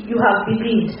me, you have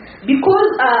believed. Because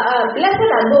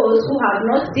blessed are those who have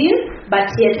not seen, but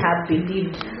yet have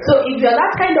believed. So if you are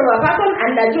that kind of a person,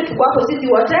 and that you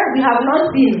we have not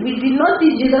seen, we did not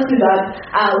see Jesus with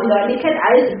our naked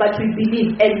eyes, but we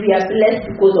believe, and we are blessed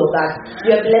because of that.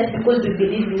 We are blessed because we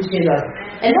believe in Jesus.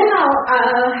 And then now, I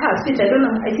don't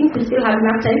know, I think we still have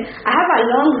enough time. I have a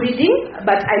long reading,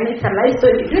 but I made some nice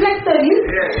stories. Do you like stories?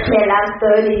 Yeah. I love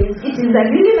stories. It is a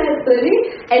really nice story,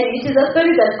 and it is a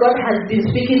story that God has been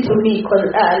speaking to me,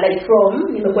 from,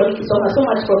 so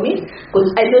much from it, because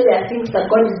I know there are things that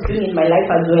God is doing in my life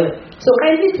as well. So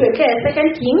kindly to 2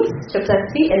 Kings chapter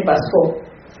 3 and verse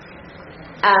 4.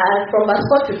 From verse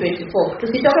 4 to 24.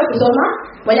 Tusitoke kusoma,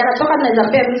 mwenye anatoka tunaweza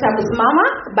pia mtu kusimama,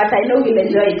 but I know we'll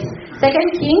enjoy it. 2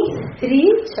 Kings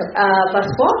 3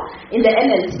 verse 4 in the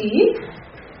NLT.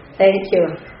 Thank you.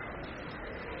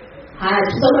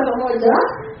 Tusome pamoja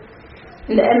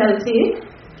in the NLT.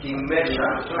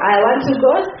 I want to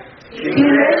go. King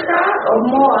Mesa of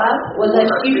Moab was a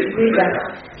sheep breeder.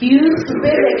 He used to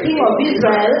pay the king of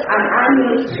Israel an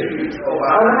annual tribute of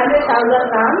 100,000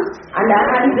 rams and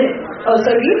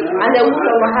a wool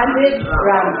of 100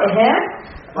 rams a head.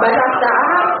 But after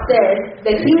Ahab said,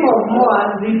 the king of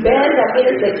Moab rebelled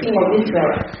against the king of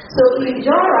Israel. So King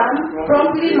Joram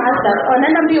promptly mastered.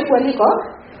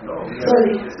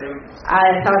 Sorry.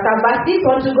 Basti,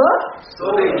 want to go? So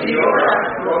the king of Moab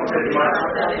prompted master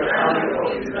the army of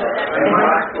Israel and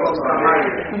marched from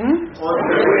Samaria. On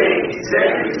the way, he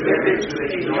sent his message to the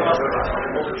king of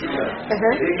Judah. The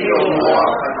king of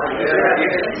Moab had rebelled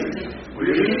against him. Will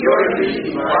you join me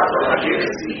in battle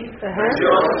against him? And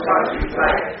Jehoshaphat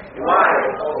replied, why?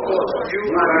 Of course, you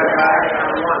and I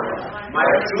are one. My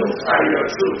troops are your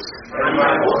troops, and my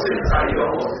horses are your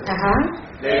horses.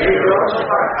 Then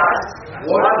Jehoshaphat asked,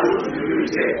 what route do you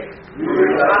take? We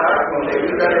will attack from the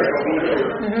wilderness of Egypt.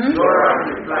 Joram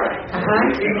replied, the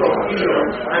king of Edom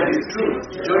and his troops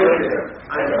joined them,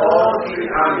 and all three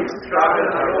armies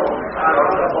traveled around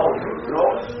the mountain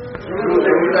through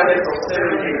the wilderness of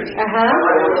 7 days.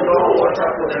 There was no water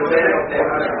for the men of the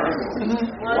armies.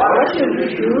 What should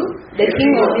we do? The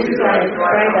king of Israel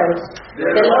cried out, the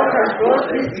Lord has brought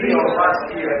this king of us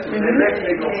here to the next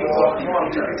king of Moab.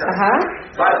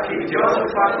 But King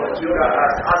Jehoshaphat of Judah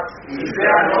asked, is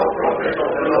there no prophet of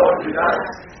the Lord with us?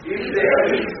 If there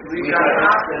is, we can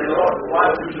ask the Lord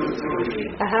what to do through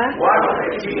him. One of the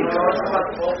King Jehoshaphat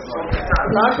from the son.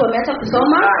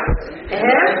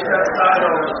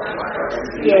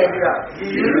 Yes. He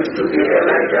used to be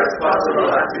Elijah's personal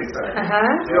assistant.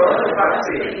 Jehoshaphat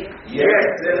said, yes,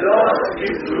 the Lord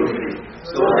is through him.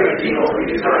 So the king of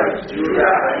Israel,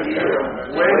 Judah and Edom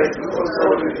went to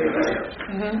consult with Elijah.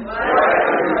 Why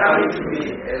are you coming to me?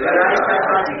 Elijah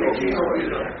asked the king of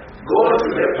Israel, go to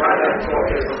the father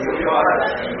prophets of your father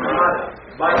and mother,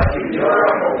 But King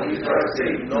Joram of Israel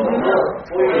said, No,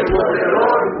 for it was the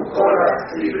Lord who called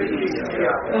us even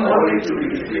here, only to be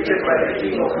defeated by the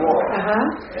king of war.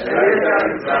 And later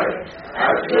replied,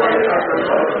 As surely as the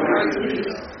Lord Almighty is,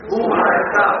 whom I have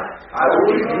come, I will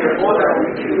be a border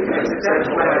with you and send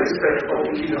my respect for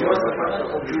King Joseph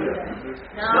of Judah.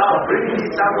 Now bring me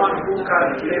someone who can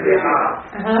play the harp.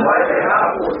 While the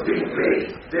harp was being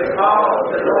played, the power of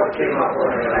the Lord came upon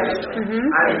Elisha.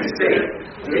 And he said,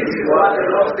 This is what the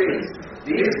Lord says.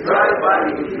 This dry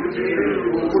valley will be filled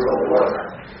with pools of water.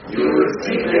 You will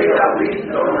see neither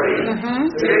wind nor rain,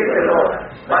 says the Lord.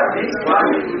 But this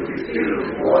valley will be filled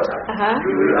with water.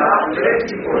 You will have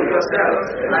plenty for yourselves,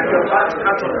 and your fat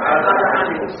cattle and other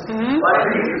animals. But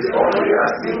this is only a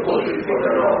simple thing for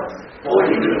the Lord. For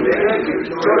he will make you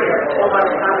victorious over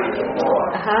the army of war.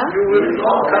 You will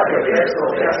conquer the gates of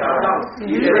their surround,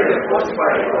 even the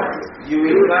fortified ones. You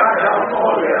will cut down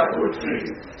all their fruit trees,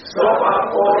 stop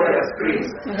up all their springs,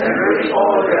 and bring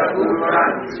all their good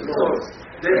land with swords.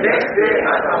 The next day,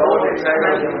 at about the time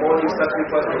of the morning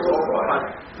sacrifice was offered,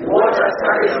 water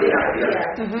suddenly appeared.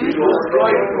 It was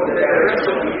flowing from the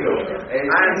direction of Edom,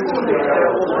 and soon there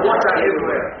was water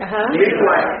everywhere.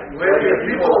 Meanwhile, when the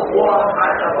people of war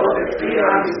had about the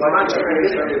 300 marching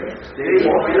against them, they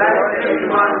mobilized every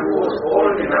man who was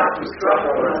old enough to strap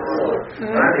on a sword,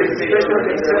 and they stationed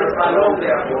themselves along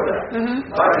their border.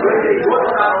 But when they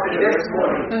got up the next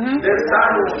morning, the sun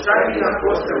was shining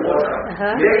across the water,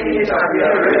 making it appear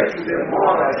red to the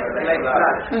Moabites like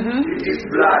blood. It is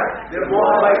blood. The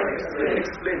Moabites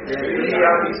explained the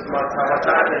armies must have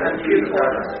attacked and killed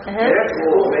others. Let's go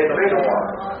and bring war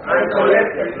and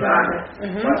collect the blood.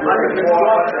 But when the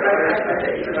Moabites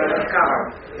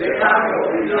come, the army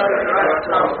of Israel arrived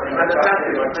out and attacked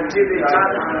them until they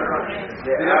turned around.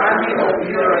 The army of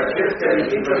Israel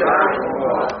drifted into the army of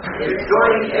war,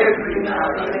 destroying every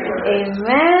army.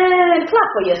 Amen. Clap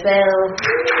for yourself.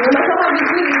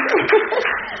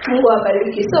 Mungu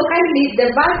awabariki. So kindly, the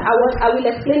verse I will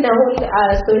explain the whole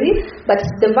story, but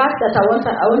the verse that I want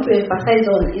to emphasize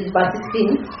on is verse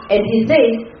 16, and he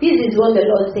says, "This is what the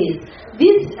Lord says: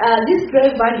 This dry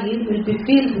valley will be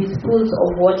filled with pools of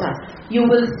water. You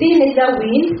will see neither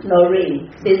wind nor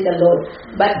rain, says the Lord.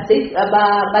 But these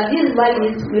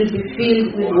valleys will be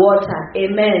filled with water."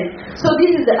 Amen. So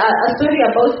this is a story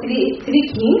about three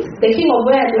kings: the king of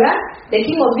where? The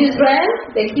king of Israel,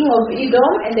 the king of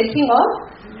Edom, and the king of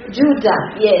Judah.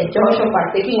 Yes,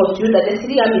 Jehoshaphat, the king of Judah. The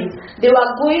three armies, they were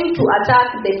going to attack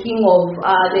the king of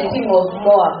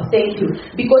Moab. Thank you,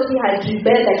 because he had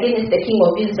rebelled against the king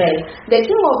of Israel. The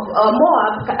king of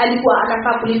Moab alikuwa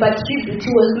anafaa kulipa tribute.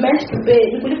 He was meant to pay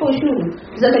kulipa ushuru.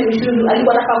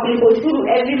 Alikuwa anafaa kulipa ushuru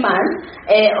every month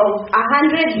of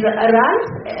 100 rams,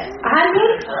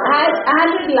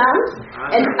 100 lambs,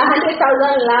 and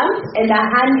 100,000 lambs, and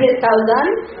 100,000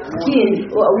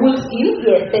 wool skin.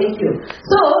 Yes, thank you.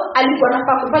 So alikuwa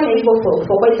anafaa kufanya hivyo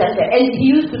for quite some time, and he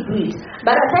used to do it.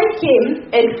 But a time came,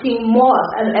 and King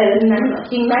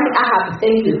Ahab,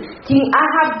 thank you, King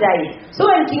Ahab died. So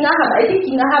when King Ahab, I think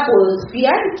King Ahab was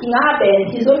feared. King Ahab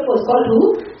and his wife was called who?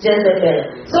 Jezebel.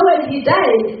 So when he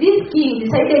died, this king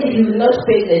decided he will not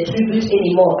pay the tribute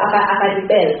anymore.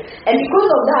 Rebel. And because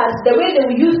of that, the way they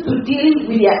used to deal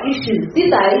with their issues, these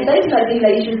are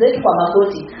issues that for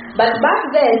Makoti. But back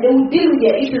then, they would deal with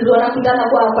their issues wanakutana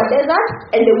kwa desert,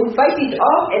 and they would fight it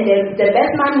off, and then the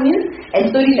best man wins, and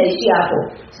story inaishia hapo.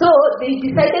 So they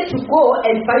decided to go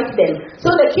and fight them. So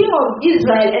the king of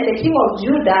Israel and the king of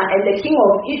Judah and the king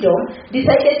of Edom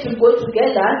decided to go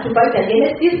together to fight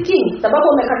against this king. Sababu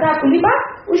wamekataa kulipa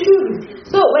ushuru.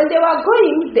 So when they were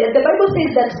going, the Bible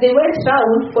says that they went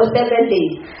round for 7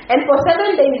 days. And for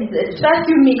 7 days, trust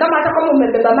you me, kama hata kama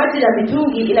umebeba maji na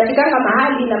mitungi, inafikanga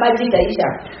mahali na maji itaisha.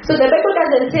 So the Bible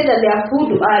doesn't say that their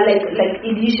food like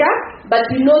Elisha, but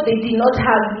we know they did not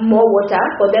have more water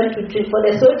for them to drink, for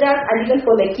the soldiers and even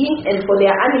for the king and for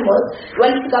their animals.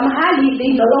 When it comes hali,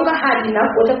 they no longer had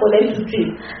enough water for them to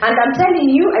drink. And I'm telling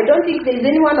you, I don't think there is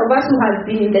any one of us who has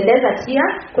been in the desert here.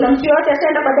 Kuna mtu yote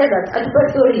ashaenda kwa desert?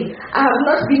 Sorry, I have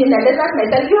not been in the desert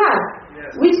myself. You have?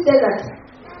 Yes. Which desert?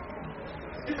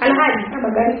 Kalahari, ama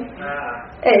gani?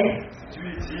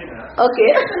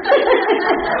 Okay.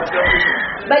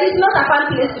 But it's not a fun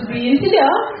place to be in.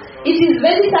 It is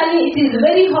very sunny, it is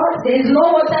very hot, there is no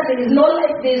water, there is no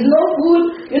light, there is no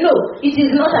food. It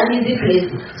is not an easy place.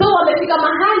 So wamefika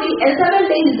mahali, and 7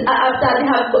 days after they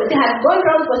had gone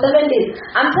around for 7 days.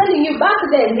 I'm telling you, back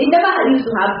then they never used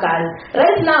to have cars.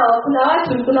 Right now, kuna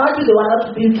watu they were not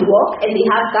built to walk, and they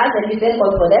have cars, and we thank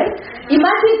God for them.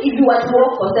 Imagine if you were to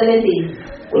walk for 7 days.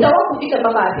 Utakuwa kufika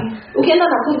mpaka wapi? Ukienda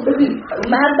Nakuru, baby,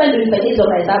 my husband will finish on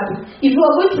my hesabu. If you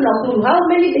are going to Nakuru, how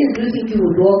many days do you think you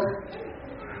would walk?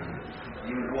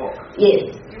 You will walk. Yes.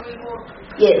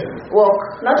 Yes, walk.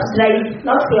 Not drive,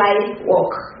 not fly,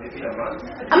 walk. Maybe a month.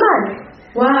 A month?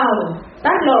 Wow,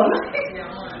 that's long.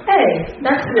 Hey,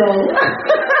 that's long.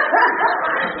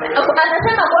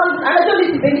 Anasema anajua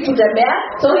mimi sipendi kutembea,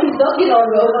 so he's talking on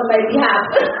my behalf.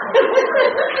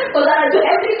 Because anajua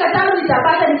every katano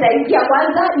nitapata nitaingia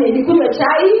kwanza, nikunywe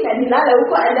chai na nilale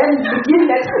huko and then begin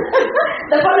next.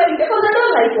 The following day, because I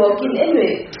don't like walking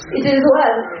anyway. It is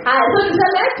well. So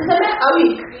tuseme a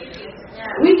week.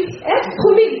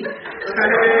 Kumi.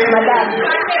 Madam.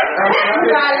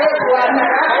 Kale bwana.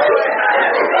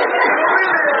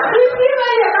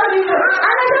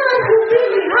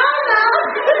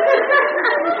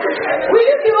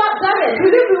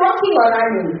 Will you be walking or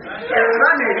running?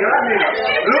 Running.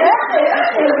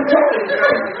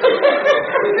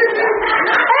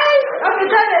 Hey, okay,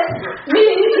 Janet. Me,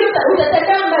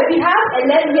 utataka on my behalf and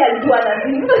then me I'll do other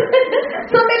things.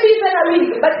 So maybe even a week.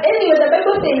 But anyway, the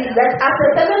Bible says that after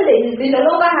 7 days, they no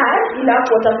longer had enough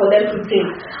water for them to drink.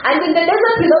 And in the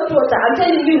desert without water, I'm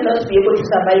telling you, you'll not be able to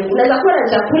survive. Unaweza kuwa na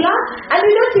chakula, and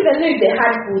we don't even know if they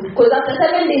had food. Because after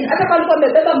 7 days, hata kama walikuwa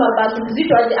wamebeba mabagi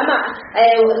mzito aje, ama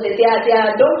their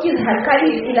donkeys had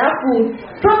carried enough food,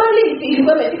 probably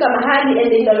ilikuwa imefika mahali and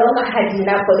they no longer had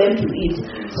enough for them to eat.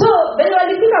 So, when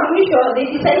walifika mwisho, they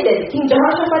decided, King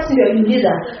Jehoshaphat ndio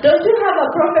yuliza, don't you have a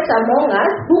prophet among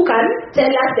us who can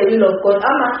tell us the will of God,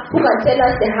 ama who can tell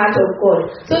us the heart of God?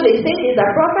 So they said he's a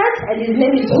prophet and his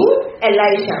name is who?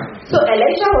 Elisha. So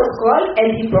Elisha was called and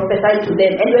he prophesied to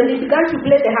them. And when they began to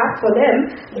play the harp for them,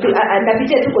 and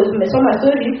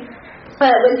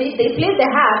when they played the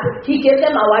harp, he gave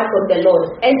them a word from the Lord.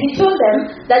 And he told them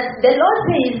that the Lord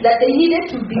says that they needed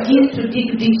to begin to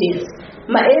dig ditches.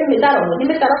 Mitaro,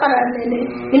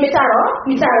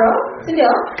 sindio?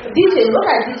 Ditches, what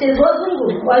are ditches?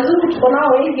 Wazungu tuko nao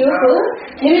wengi huku.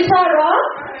 Ni mitaro?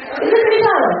 Is it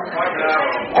mitaro?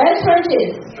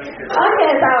 Trenches.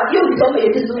 Okay, sawa. Hiyo msoma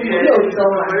yetu zungu, hiyo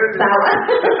msoma. Sawa.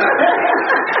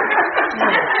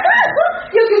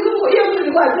 Hiyo kizungu, hiyo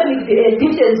mlikuwa actually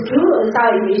ditches too,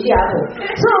 sawa imeishia hapo.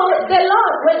 So the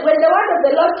Lord, when the word of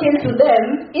the Lord came to them,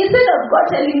 instead of God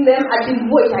telling them ati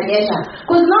mvua itanyesha,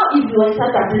 because now if you are in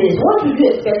such a place, what would you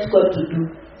expect God to do?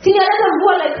 Sinialeta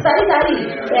mvua like sahi,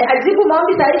 ajibu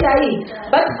maombi sahi.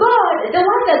 But God, the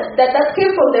one that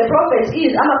came from the prophet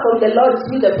is, ama from the Lord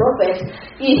through the prophet,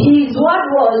 his word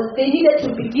was, they needed to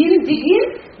begin digging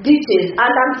ditches.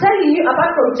 And I'm telling you,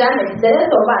 apart from Janet, the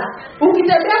rest of us,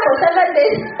 ukitembea for 7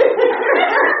 days,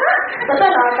 sasa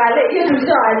na wakale, hiyo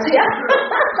tulizoachia.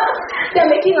 They're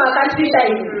making our country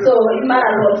shine. So it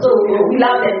matters also, we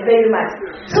love them very much.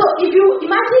 So if you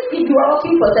imagine if you are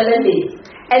walking for 7 days,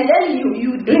 and then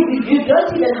you don't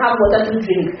even have water to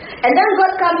drink. And then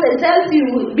God comes and tells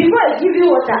you, before I give you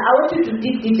water, I want you to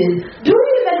dig ditches. Do you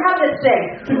even have the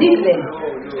strength to dig them?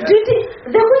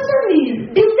 The question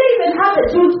is, did they even have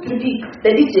the tools to dig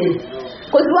the ditches?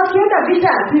 Because wakienda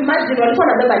vita, to imagine walikuwa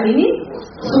wanabeba nini?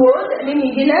 Sword,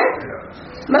 nini ingine?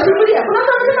 Masufuria. Kuna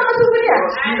mtu anasema masufuria?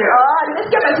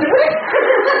 Nimesikia masufuria.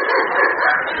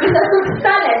 It's a good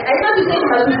talent. I thought you said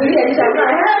masufuria.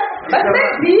 But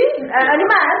maybe,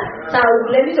 animal, so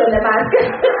blame it on the mask.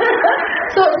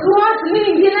 So, sword, nini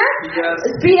ingine?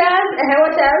 Spears,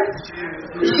 what else?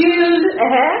 Shield,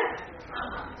 amesema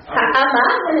hammer.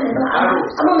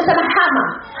 Nimesema hammer.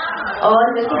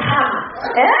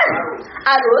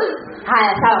 Arrows.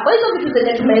 Haya, sawa. Kwa hizo vitu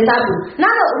zenye tumehesabu. Now,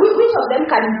 which of them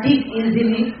can dig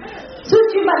easily? So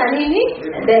chimba na nini?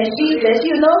 The sheep,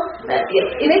 you know,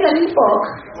 inaitwa nini fork?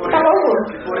 Kama huo.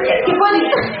 Kiponi.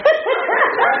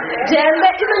 Jembe,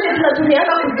 hizo ndio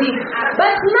tunatumianga kudig.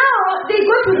 But now, they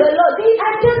go to the Lord. They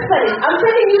are desperate. I'm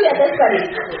telling you, they are desperate.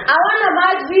 Hawana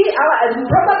maji,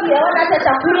 probably hawana hata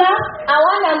chakula,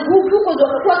 hawana nguvu because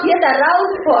wamekuwa kienda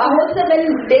round for a whole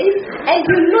 7 days. And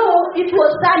you know, it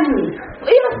was sunny.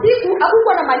 Hiyo siku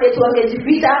hakukuwa na majeshi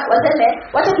wangejificha waseme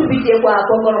wacha tupitie kwa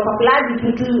ghorofa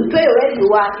fulani tuwe where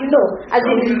you are, you know, as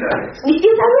in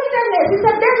it's a wilderness, it's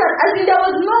a desert, as in there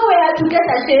was nowhere to get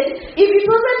a shade. If it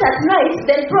wasn't at night,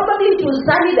 then probably it was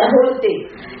sunny the whole day.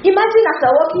 Imagine after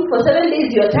walking for 7 days,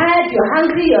 you're tired, you're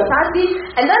hungry, you're thirsty,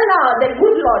 and then now the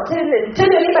good Lord, tell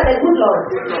your neighbor the good Lord.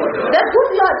 The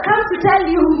good Lord comes to tell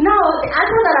you, now the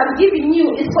answer that I'm giving you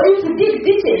is for you to dig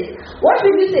ditches. What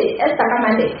will you say? Esther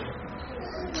Kamande.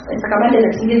 Sakamande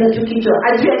na singiza tu kichwa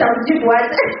ajue atamjibu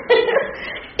waje.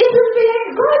 It will be like,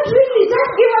 God, really,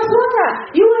 just give us water.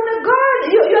 You are the God,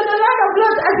 you're the Lord of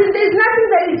Lords. As in, there is nothing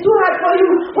that is too hard for you.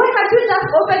 Why can't you just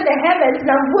open the heavens silent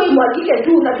na mvua imwagike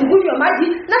tu na tukunywe maji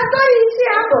na story ishi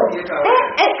hapo.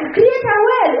 Create a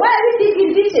well. Why are we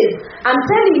digging ditches? I'm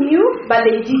telling you, but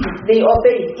they did it. They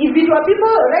obeyed. If it were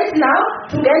people right now,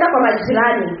 tungeenda kwa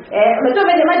majirani. Unajua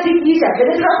vile maji kisha,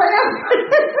 vile tunafanya.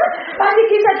 Maji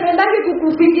kisha tuendake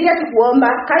kufikiria tukuomba.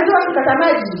 Kazi wa kukata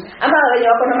maji. Ama wenye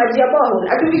wako na maji ya borehole.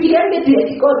 Atufikiria mgetu ya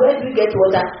kikodo, where do we get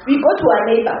water? We go to our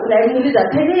neighbor. Unaimuliza,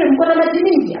 "Hey, mko na maji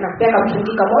mingi?" Anakupea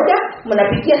kamtungi kamoja,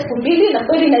 mnapikia siku 2 na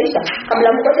kweli inaisha.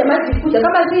 Kabla mkoje maji kuja.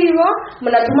 Kama si hivyo,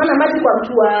 mnatumana maji kwa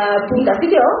mtu wa punga,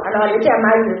 sio? Anawaletea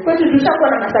maji. Kwetu tulishakuwa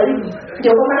na masaibu.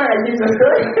 Ndio kwa maana najua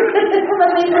story. Kama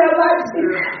ni maji.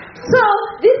 So,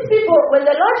 these people, when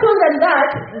the Lord told them that,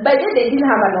 by then they didn't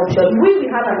have an option. We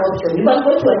have an option. You can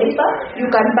go to a neighbor, you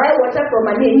can buy water from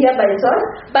a nearby source,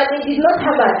 but they did not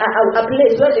have a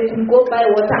place where they could go buy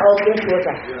water or get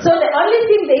water. So the only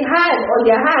thing they had on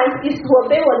their hands is to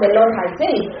obey what the Lord had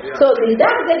said. So they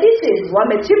dug the ditches,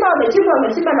 wamechimba,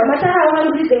 no matter how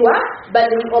hungry they were, but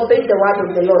they obeyed the word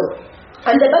of the Lord.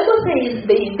 And the Bible says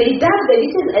they dug the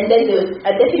ditches and then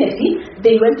definitely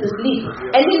they went to sleep.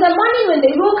 And in the morning when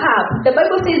they woke up, the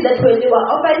Bible says that when they were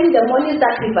offering the morning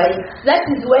sacrifice, that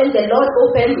is when the Lord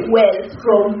opened wells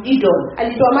from Edom.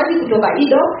 And it was magic over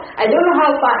Edom. I don't know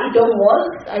how far Edom was.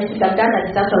 I should have done a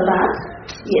research on that.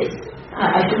 Yes.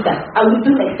 I should have. I will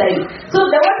do next time. So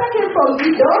the water came from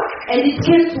Edom and it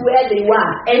came to where they were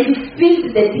and it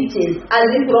filled the ditches as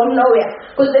if from nowhere.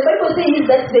 Because the Bible says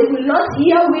that they will not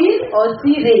hear wind or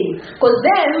see rain. Because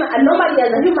them, normally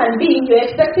as a human being, you're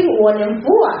expecting one and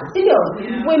four. And you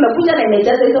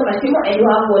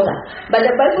have water. But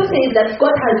the Bible says that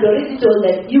God has already told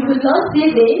them, you will not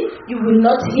see rain, you will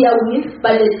not hear wind,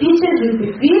 but the ditches will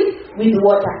be filled with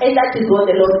water. And that is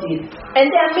what the Lord did. And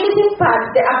the amazing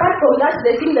part, apart from that,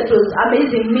 the thing that was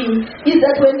amazing me is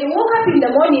that when they woke up in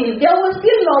the morning, there was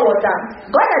still no water.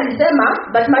 God alisema,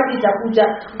 but maji itakuja.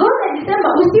 God alisema,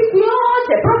 usiku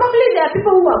yote. Probably there are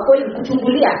people who are going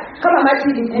kuchungulia kama maji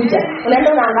ilikuja.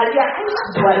 Unaenda unaangalia,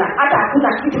 bwana, hata hakuna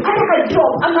kitu, hata ka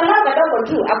drop, angalau kidogo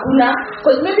tu, hakuna.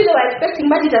 Because maybe they were expecting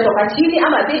maji itatoka chini,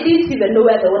 ama they didn't even know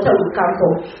where the water would come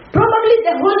from. Probably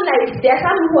the whole night, there are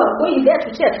some who are going there to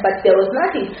check, but there was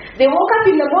nothing. They woke up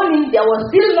in the morning, there was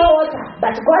still no water,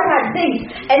 but God had said,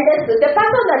 and the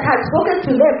person that had spoken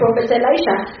to them, Prophet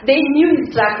Elisha, they knew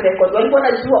his track record. Walikuwa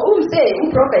wanajua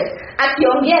prophet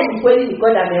akiongea ni kweli ni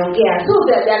God ameongea. So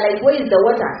they're like, where is the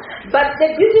water? But the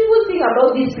beautiful thing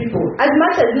about these people, as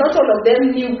much as not all of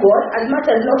them knew God, as much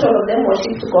as not all of them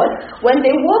worshipped God, when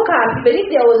they woke up, even if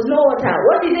there was no water,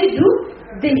 what did they do?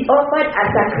 They offered a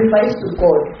sacrifice to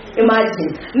God. Imagine.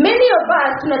 Many of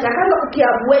us tunatakanga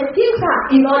when things are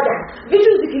in order, vitu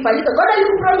zikifanyika, God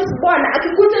alikupromise Bwana,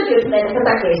 akikuja ndio tunaenda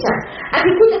sasa kesha.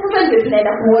 Akikuja sasa ndio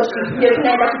tunaenda kuworship, ndio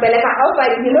tunaenda kupeleka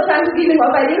offering, Thanksgiving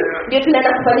offering, ndio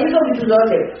tunaenda kufanya hizo vitu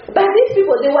zote. But these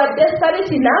people, they were desperate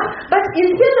enough, but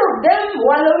instead of them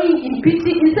wallowing in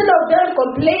pity, instead of them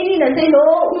complaining and saying,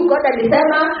 oh, God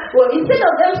alisema, well, instead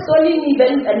of them stoning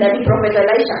even the Prophet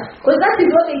Elisha, because that is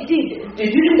what they did.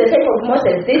 During the time of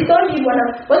Moses, they stoned him.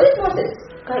 Was it Moses?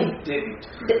 David.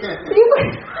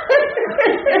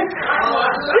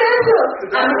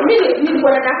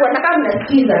 Nilikuwa nataka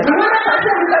mnasikiza.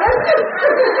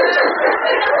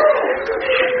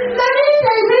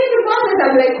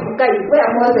 I'm like, guys, where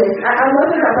are Moses? I'm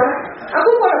Moses about.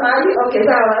 Akuko mahali, okay,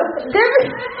 sawa. David.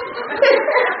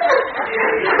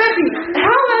 Baby,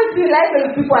 how much do you like when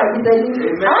people are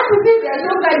listening? I want to say they are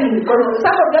so funny because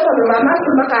some of them are the mama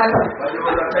to Makata. But it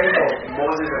was a time of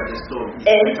Moses and the stone.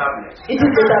 It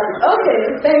is the tablet. Okay,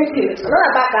 thank you. Not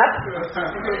a backup.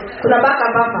 Kuna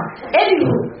backup papa.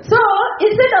 Anywho, so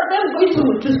instead of them going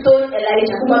to stone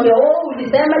Elijah,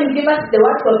 you give us the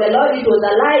word of the Lord, it was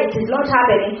a lie, it is not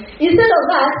happening. Instead of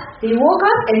that, they woke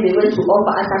up and they went to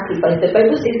offer a sacrifice. The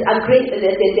Bible says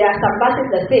there are some verses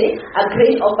that say a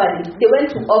grain offering. They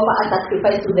went to offer a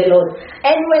sacrifice to the Lord.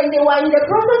 And when they were in the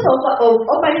process of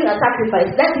offering a sacrifice,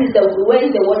 that is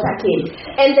when the water came.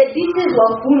 And the ditches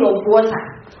were full of water.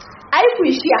 I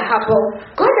kuishia hapo.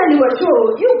 God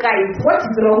aliwashow, you guys, what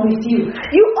is wrong with you?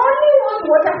 You only want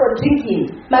water for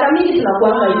drinking. Mara mingi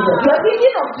tunakuanga hivyo. You are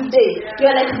thinking of today. You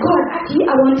are like, God,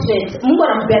 I want rent. Mungu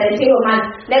anakupea rent hiyo man.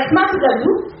 Next month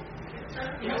utadu.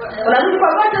 God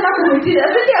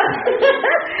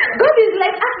is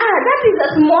like, that is a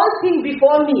small thing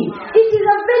before me. It is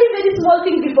a very, very small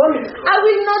thing before me. I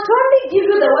will not only give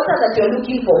you the water that you're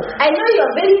looking for. I know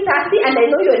you're very thirsty and I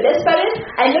know you're desperate.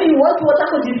 I know you want water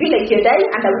because you feel like you're dying,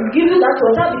 and I will give you that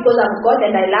water because I'm God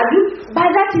and I love you. But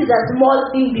that is a small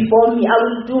thing before me. I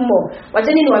will do more. So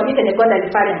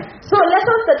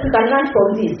lessons that we can learn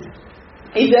from this.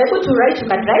 If you're able to write, you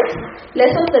can write.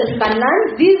 Lessons that you can learn.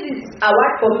 This is a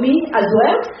word for me as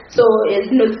well. So,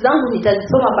 notes zangu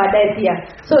nitazisoma baadaye pia.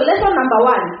 So, lesson number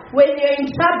 1. When you're in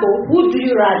trouble, who do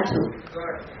you run to?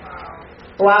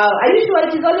 Wow. Are you sure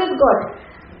it is always God?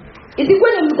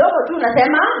 Isikuwe ni mdogo tu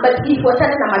unasema, but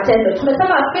ifuatane na matendo.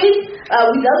 Tumesema faith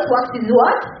without works is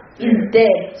what? Is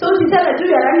there. So ukisema tu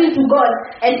you are running to God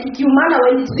and kikiumana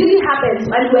when it really happens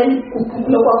and when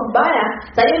kunakuwa kubaya,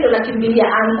 sasa ndio nakimbilia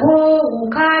ango,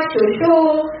 ukaa,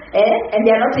 shosho, and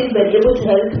they are not even able to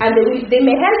help, and they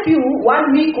may help you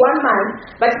 1 week, 1 month,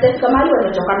 but that's kama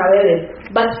wanachoka na wewe.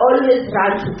 But always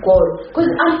run to God. Because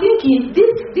I'm thinking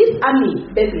this army,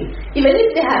 baby, even if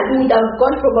they would have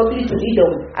gone probably to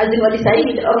Edom, as in what they said,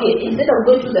 okay, instead of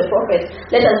going to the prophet,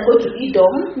 let us go to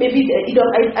Edom. Maybe Edom,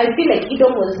 I feel like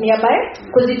Edom was nearby,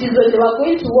 because it is when they were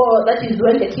going to war, that is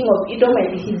when the king of Edom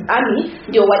and his army,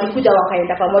 ndio walikuja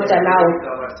wakaenda pamoja nao.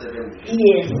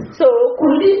 Yes. So,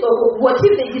 what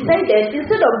if they decided,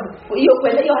 instead of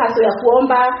kwenda hiyo haso ya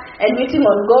kuomba and waiting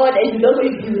on God and you don't know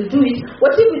if you will do it,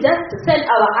 what if we just send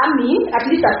our army, at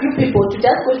least a few people, to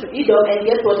just go to Edom and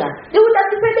get water? They would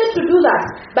have decided to do that.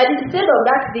 But instead of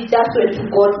that, they just went to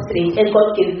God straight and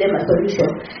God gave them a solution.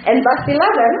 And verse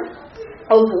 11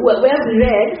 of where we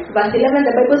read, verse 11,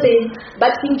 the Bible says,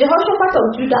 but King Jehoshaphat of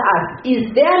Judah asked, is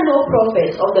there no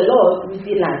prophet of the Lord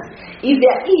within us? If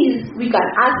there is, we can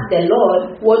ask the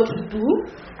Lord what to do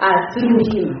through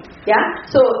him. Yeah?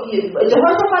 So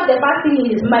Jehoshaphat, the first thing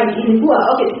in his mind ilikuwa,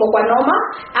 okay, tuko kwa noma,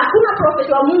 hakuna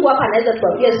prophet wa Mungu hapa anaweza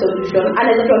tuambia solution,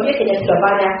 anaweza tuambia kenye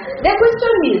tutafanya. The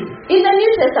question is, in the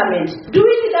New Testament, do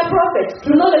we need a prophet to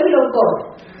know the will of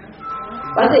God?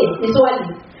 What's it? It's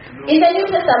one. In the New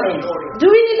Testament, do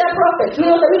we need a prophet to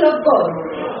know the will of God?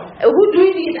 Who do we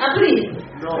need? A priest?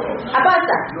 No. A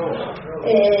pastor? No.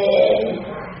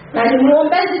 Na ni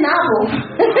muombezi nabo.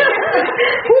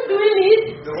 Who do we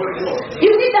need? The Holy Ghost.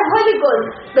 You need the Holy Ghost.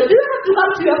 But do you have to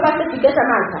come to your pastor to get an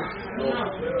answer?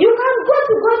 You can go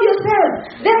to God yourself.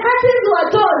 The curtains were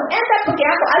torn. Enda peke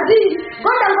yako. As in,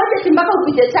 God angoje timbaka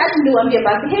upite church ndio uambie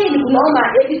basi, hey, nikunaomba,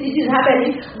 this is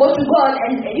happening. Go to God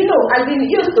and, as in,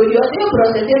 your story, your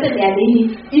process, yote ni ya nini.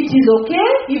 It is okay.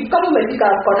 If kama umefika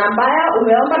kona mbaya,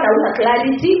 umeomba na una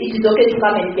clarity, it is okay to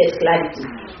come and get clarity.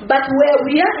 But where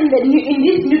we are in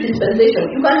this new dispensation,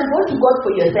 you can go to God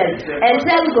for yourself and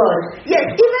tell God. Yes,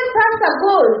 even pastor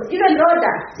goes, even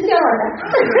Rhoda. See Rhoda?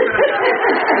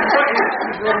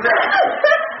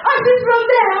 Oh, she's from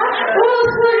there. Oh,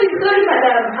 sorry,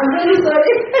 madam. I'm really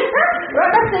sorry.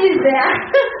 Rhoda says there.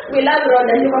 We love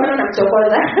Rhoda. You come on,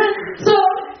 so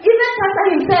even pastor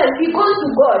himself, he goes to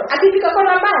God. Akifika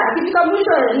kona mbaya, akifika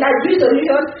mwisho na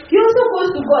solution, he also goes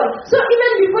to God. So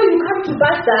even before you come to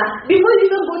pastor, before you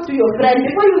even go to your friend,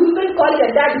 before you even call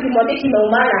your dad,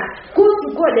 go to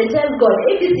God and tell God,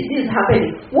 this is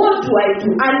happening. What do I do?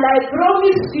 And I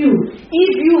promise you,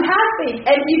 if you have faith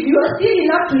and if you are still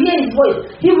enough to hear his voice,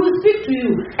 he will speak to you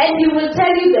and he will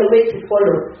tell you the way to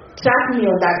follow. Trust me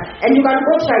on that. And you can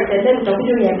go try it and then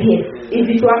utakuja uniambie if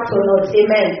it works or not.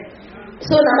 Amen.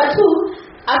 So number 2,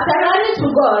 after running to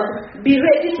God, be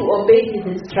ready to obey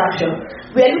his instruction.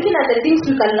 We are looking at the things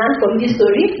we can learn from this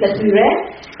story that we read.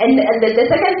 And the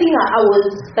second thing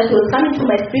that was coming to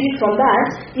my spirit from that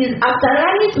is, after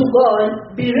running to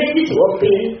God, be ready to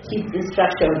obey his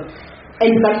instruction.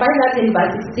 And you can find that in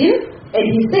verse 16. And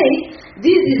he says,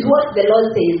 this is what the Lord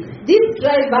says, this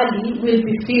dry valley will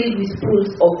be filled with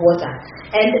pools of water.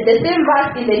 And the same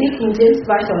verse in the New King James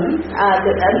Version,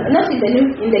 not in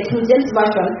the King James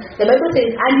Version, the Bible says,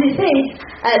 and he says,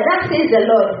 that says the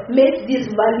Lord, make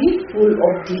this valley full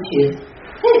of dishes.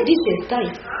 Hey, dishes,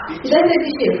 guys. Did I say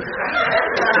dishes?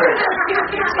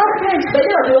 Oh, French. But they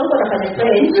don't go to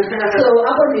French. So,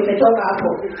 hapo nimetoka hapo.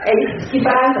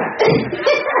 Kifaransa.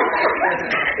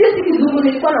 This is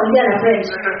nilikuwa naongea na French.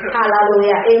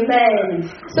 Hallelujah. Amen.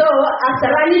 So, after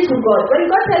running to God, when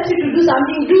God tells you to do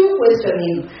something, do you question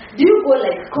him? Do you go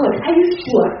like, God, are you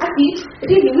sure?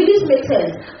 Really, will this make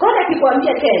sense? God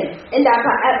akikwambia Ken, end up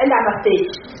a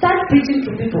stage. Start preaching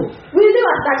to people. Will you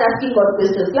start asking God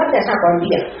questions? Labda atakwambia.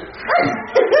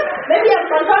 Maybe I'm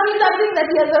confirming something that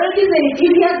he has already said.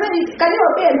 If he has said it, can you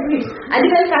obey and preach? And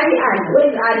even carry on. Where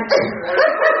is Anne?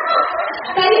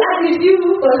 Carry on with you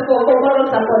for moral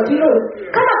support.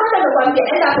 Kama kwanza nakwambia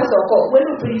enda hapo soko, when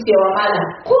you preach your mother,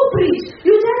 who preach?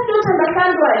 You just don't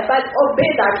understand why, but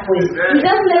obey that voice. You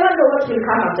just never know what will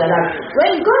come after that.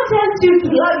 When God tells you to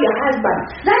love your husband,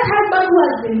 that husband who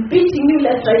has been beating you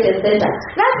left, right, and center,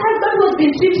 that husband who has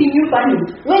been treating you funny,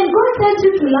 when God tells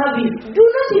you to love him, do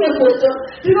not even question.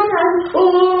 Do not ask,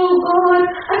 oh God,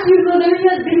 as you know that he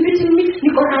has been beating me,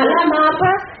 niko na alama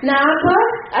hapa, na hapa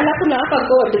alafu na hapa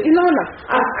God, unaona,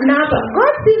 na hapa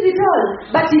God sees it all,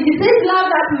 but if he says love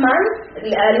that man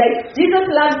like Jesus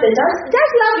loved the church,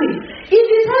 just love him. If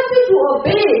he tells you to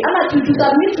obey to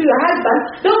submit to your husband,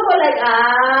 don't go like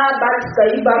but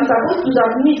I'm supposed to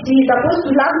submit, he's supposed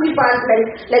to love me first,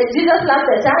 like Jesus loved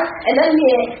the church, and then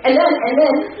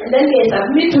we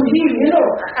submit to him,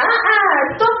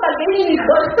 stop bargaining with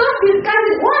God, stop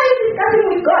discussing. Why are you discussing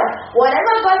with God?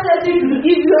 Whatever God tells you to do,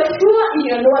 if you are sure in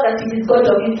your Lord that it is God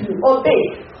of you to obey.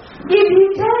 If he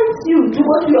tells you to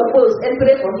go to your boss and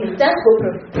pray for him, just go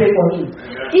pray for him.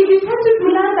 If he tells you to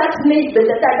love that neighbor,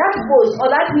 that boss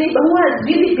or that neighbor who has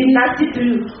really been nasty to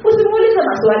you,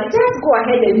 just go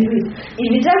ahead and do it. If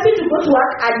he tells you to go to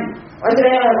work early,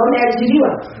 wameajiriwa,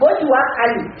 go to work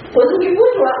early. Because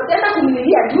ukivutwa utaenda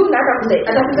kumlilia tu na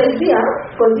atakusaidia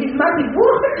because he's massive.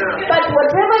 But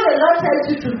whatever the Lord tells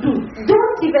you to do,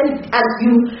 don't even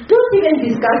argue, don't even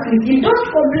discuss with him, don't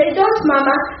complain, don't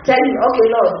mama, tell him, okay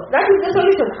Lord, that is the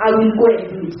solution, I will go and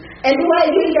do it. And while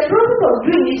you're in the process of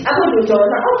doing it,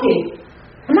 okay,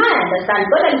 now I understand,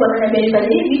 God is going to make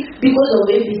because of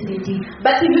ABCD.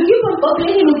 But if you keep on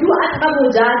complaining,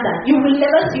 you will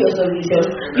never see your solution.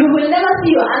 You will never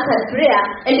see your answered prayer,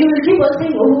 and you will keep on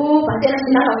saying,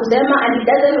 and it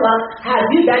doesn't work. Have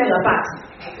you done your part?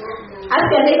 Ask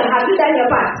your neighbor, have you done your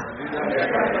part?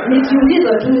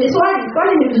 Nikiuliza tu ni swali,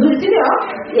 kwani ni vizuri sio?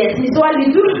 Yes, ni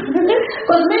swali tu.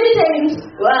 Because many times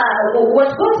what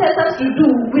God tells us to do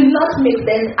will not make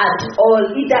sense at all.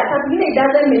 It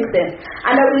doesn't make sense.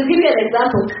 And I will give you an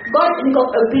example. God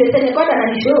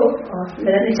ananishow,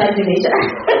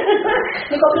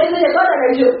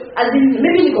 as in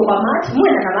maybe niko kwa mat,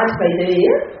 mwe na mat by the way.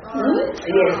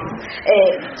 Yes.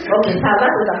 Okay, so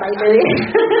that was by the way.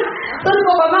 So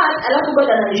niko kwa mat, alafu God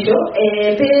ananishow,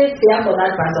 pay for that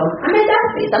person. And then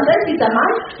that's it. Sometimes it's a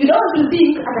man, you don't have to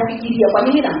think atafikiria kwa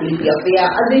nini namlipia fair,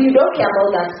 as in you don't care about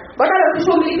that. But I have to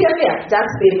show me fair,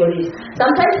 just pay for it.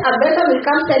 Sometimes a vendor will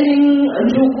come selling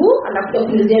njugu, anakuja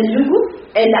kulizia njugu,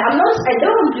 and I don't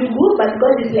want njugu, but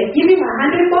God is like, give him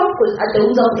 100 bob, because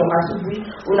atauza kutoka asubuhi.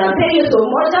 Unampea hiyo so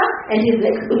moja, and he's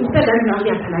like, ukipea gani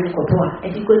naambia kana niko poa.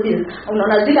 And he goes in,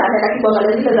 unaona zile, anaenda kibonga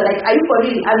zile za like, are you for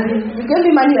real? As in, you give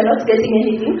me money, you're not getting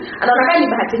anything. Anaona ni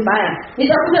bahati mbaya.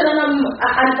 Nitakuja na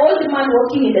an old man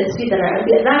walking in the street, and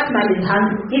that man is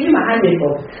hungry. Give him 100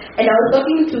 bob. And I was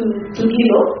talking to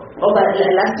Kilo over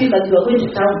last week as we were going to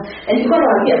town, and he called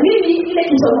me. Mimi ile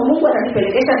kisomo Mungu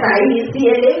ananipelekesha saa hii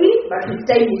sielewi, but this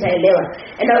time nitaelewa.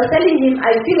 And I was telling him,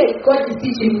 I feel like God is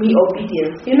teaching me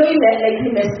obedience. Like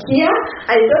nimesikia,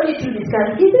 I don't need to discuss,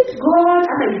 is it God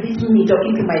or is it me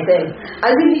talking to myself?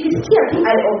 As in nikisikia tu,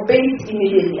 I obey it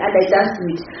immediately and I just do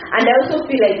it. And I also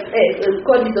feel like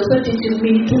God is also teaching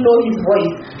me to know his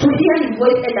voice, to hear his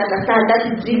voice and understand that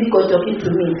is really God talking to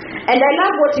me. And I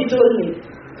love what he told me.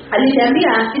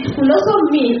 Aliniambia, it could also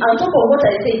mean, on top of what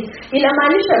I said,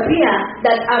 inamaanisha pia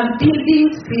that I'm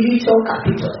building spiritual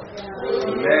capital.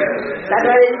 That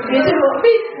was beautiful.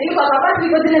 Nilikuwa baba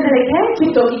because then like, hey,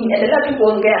 keep talking, and a lot of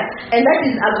people there. And that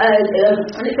is Apostle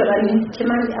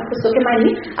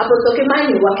Kemani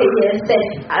wake said,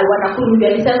 I want to prove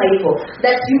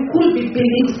that you could be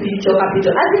building spiritual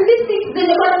capital. As in these things, then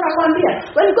God anakuambia,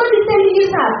 when God is telling you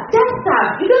serve, just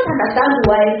serve. You don't understand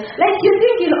why. Like you're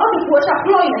thinking, okay, kuosha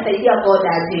floor inasaidia God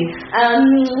aje.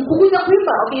 Kukuza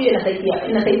kuimba, okay,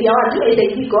 inasaidia watu,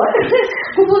 inasaidia God.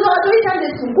 Kukuza watu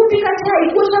itandesu, kupika chai,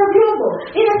 kuosha vyombo,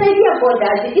 inasaidia God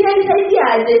aje. Inanisaidia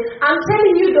aje. I'm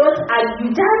telling you, don't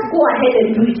argue. Just go ahead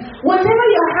and do it. Whatever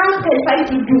your hands can find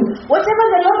to do, whatever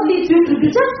the Lord leads you to do,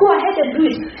 just go ahead and do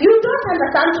it. You don't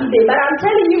understand today, but I'm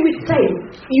telling you with time,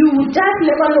 you will just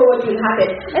never know what will happen.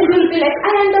 And you'll be like,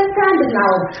 I understand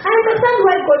now. I understand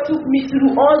why God took me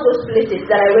through all those places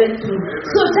that I went through.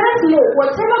 So just know,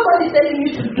 whatever God is telling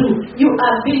you to do, you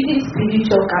are building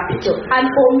spiritual capital.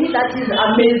 And for me, that is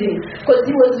amazing. Because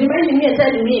he was reminding me and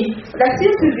telling me that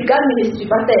since we began ministry,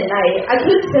 Pastor and I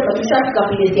least said that we should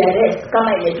have place ya rest,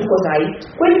 kama ile tuko sahi.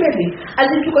 Kweli baby, as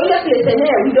in tuko ile place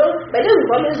yenyewe, we don't, by the way,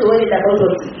 we've always worried about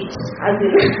what to eat. As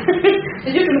in,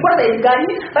 sijui tulikuwa na gani,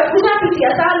 but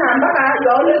kunapitia sana mpaka you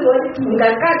are always worried to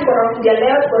ngakaa tuko na kuja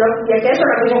leo, tuko na kuja kesho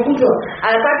na kesho kutwa.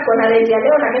 Alikuwa tuko na rest ya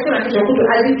leo na kesho na kesho kutwa,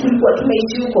 as in tulikuwa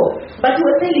tumeishi huko. But he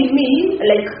was telling me,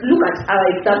 like, look at our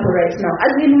example right now.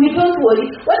 As in, we don't worry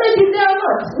whether it is there or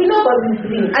not. We know God is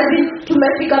doing. As in,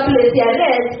 tumefika place ya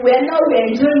rest, where now we are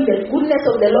enjoying the goodness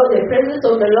of the Lord, the presence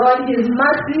of the Lord, his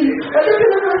mercy. But if you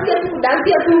don't get to dance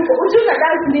here too, but we're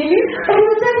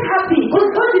just happy because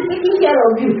God is taking care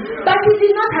of you. But it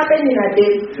did not happen in a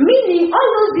day. Meaning, all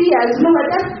those years, we were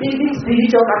just building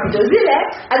spiritual capital.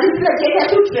 As if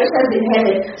like two treasures in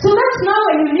heaven. So that's now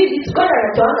when you need it, God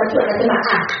and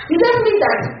it doesn't mean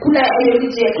that kuna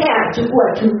care chukua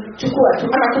tu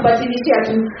anakubadilishia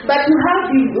tu, but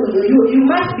you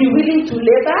must be willing to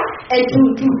labor and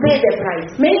to pay the price.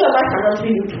 Many of us are not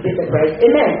willing to pay the price.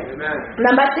 Amen.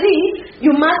 Number 3,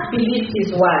 you must believe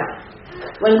His word.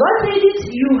 When God said it,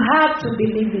 you have to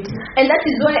believe it. And that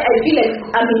is why I feel like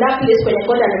I'm in that place when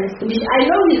God understands. I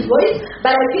know His voice,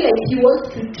 but I feel like He wants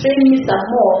to train me some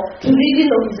more to really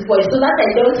know His voice, so that I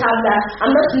don't have that.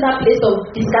 I'm not in that place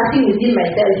of discussing within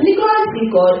myself. Ni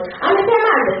God. Anasema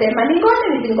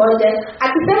anything God there.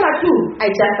 Akisema too, I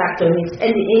just act on it.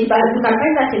 And you can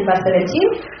find that in verse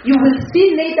 17. You will see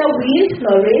neither wind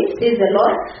nor rain, says the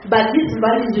Lord, but these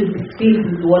valleys will be filled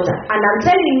with water. And I'm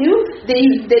telling you, they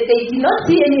did not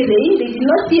see any rain, they did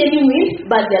not see any wind,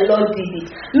 but the Lord did it.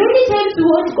 Many times we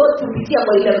want God to pitia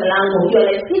kwa ile mlango. You're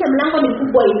like, ile mlango ni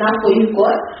kubwa enough for you,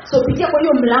 God. So pitia kwa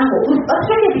hiyo mlango.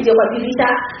 Usifanye pitia kwa dirisha.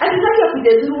 Akifanya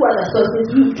kuja through other sources.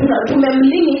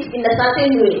 Tumemlimit in a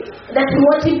certain way that we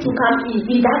want Him to come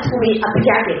in that way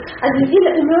apiyake. As in ile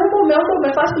umeomba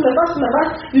umefast,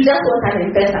 you just want an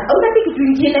M-Pesa. Hautaki kitu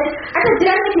kingine. Hata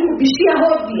jirani akikubishia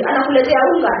hodi, anakuletea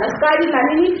unga na sukari na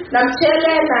nini na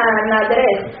mchele na the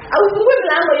rest.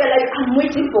 You're like, I'm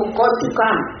waiting for God to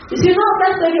come. You know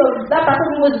that story of that person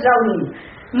who was drowning.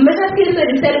 Message kids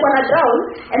said he was drown,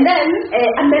 and then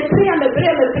I pray.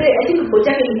 I think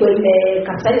Bojake was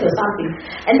capsized or something.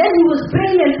 And then he was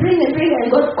praying,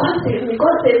 and God saved me.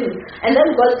 And then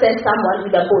God sent someone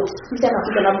with a boat. He said,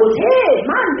 "I'm a boat. Hey,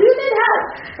 man, do you need help?"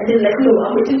 And he's like, "No,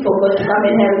 I'm waiting for God to come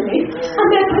and help me." And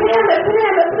I pray.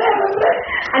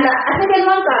 And I second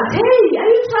one comes, "Hey, are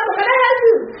you trouble? Can I help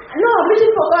you?" "No, I'm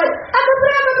waiting for God." I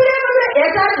pray.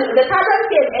 The third one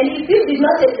came, and he still did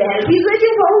not take the help. He's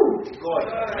waiting for who?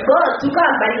 God to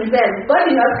come by himself. God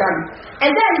did not come.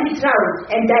 And then he drowned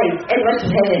and died and went to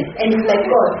heaven. And he's like,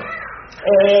 God,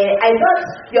 I thought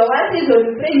your word says when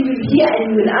you pray you will hear and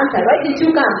you will answer. Why did you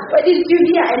come? Why did you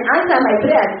hear and answer my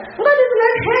prayers? God is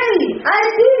like, hey, I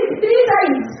did 3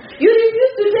 times. You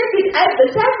refused to take it. I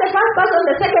checked the first person,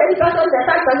 the second person, the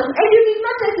third person, and you did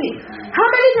not take it. How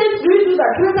many times do you do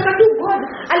that? You have to God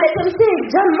and let him say,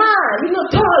 Jamal,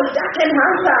 tall, dark and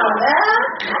handsome.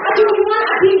 I think you want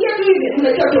to think of you in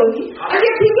the church. I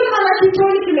can think of my life to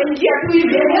tell you to make you a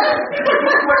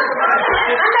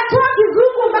and I told you,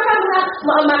 my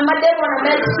dad want to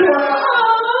make sure.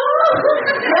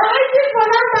 I think for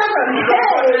that person.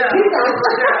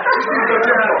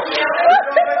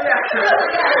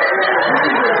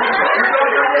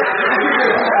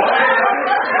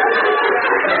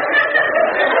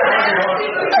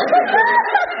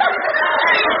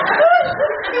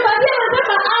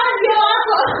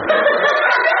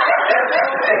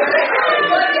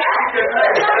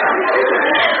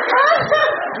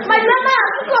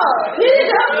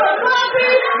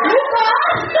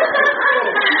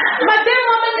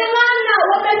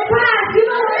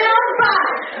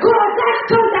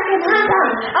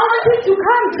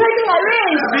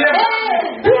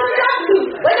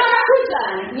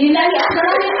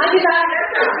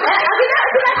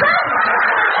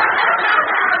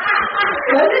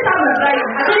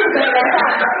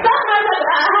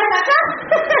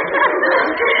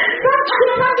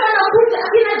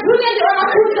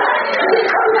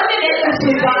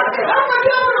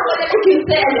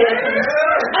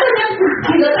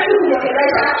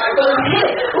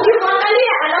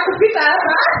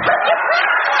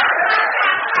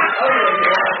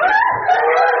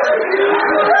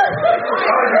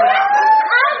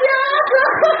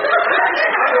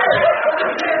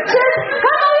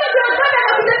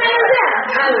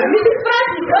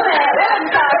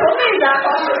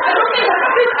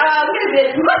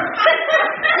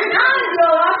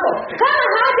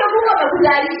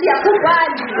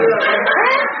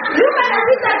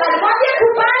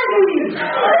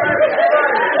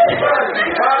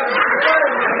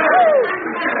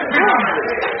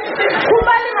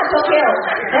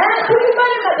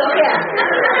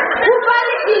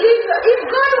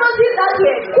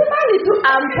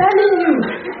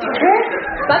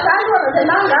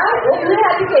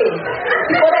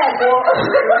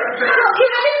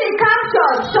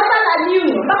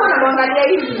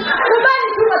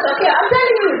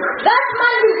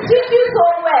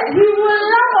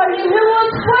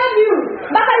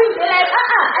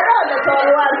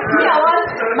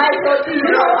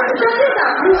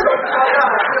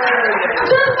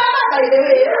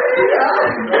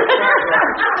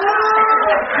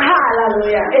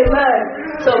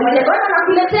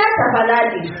 nakuletea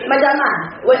tafadhali. Majamaa,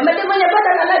 mwenye bado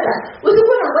analeta.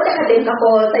 Usikuwa unangoja kadenga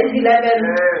kwa size 11.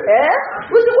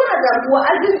 Usikuwa unajua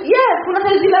yes, kuna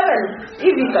size 11.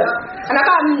 Hivi sasa.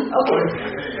 Anakaa okay. 1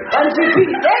 2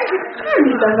 3.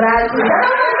 Mtafurahi.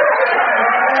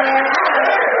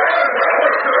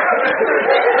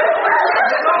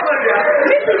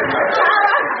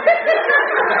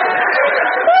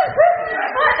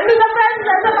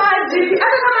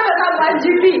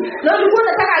 Na ulikuwa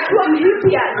unataka akiwa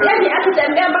mpya, yani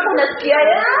akitembea mpaka unasikia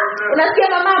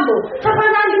mambo.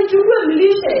 Tafadhali mchukue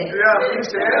mlishe.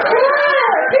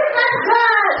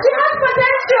 She has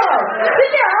potential.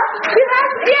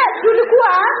 Yes,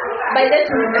 tulikuwa by the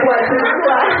tulikuwa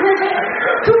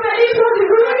tumelishwa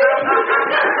vizuri.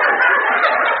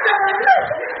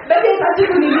 Baby hata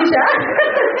kunilisha.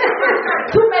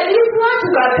 Tumelishwa,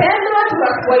 tukapendwa,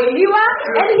 tukakuiliwa,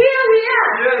 and here we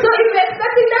are. So if you're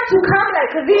expecting them to come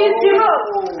like this, you know,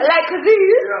 like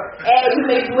this, you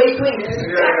may wait.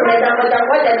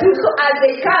 Ngoja tu. So as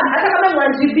they come, hata kama ni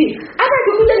 1GB, hata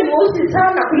kikuja ni mweusi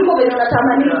sana kuliko venye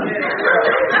unatamani.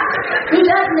 You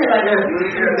just never know.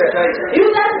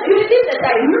 You need the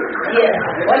time. Yes.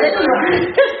 What are you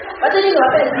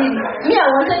doing? Me, I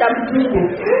wanted them to do.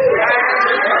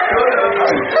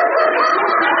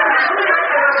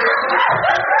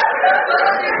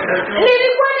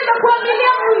 Nilikuwa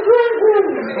nimekuaminia mzungu.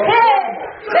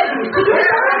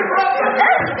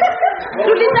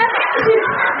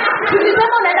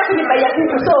 Tulisema unaenda kunibaia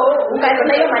kuku, so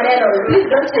ukaona hiyo maneno. Please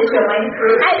don't change your mind.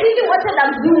 I really wanted a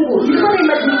mzungu. Nilikuwa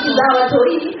nimejiki za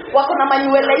watoi wako na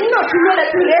manywele tunywele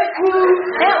turefu.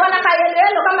 Wanakaa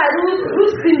yellow kama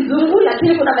Ruth si mzungu,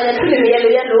 lakini kuna manywele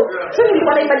ni yellow. So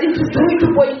nilikuwa na imagine to do it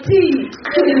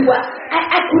 2.0. Nilikuwa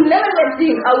I could never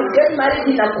think I would get married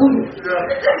in Nakuru.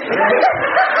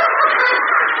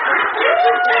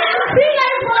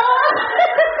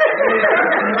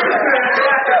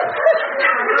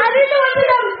 I didn't want to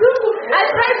have Zungu. I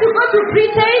tried to go to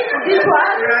Britain, it didn't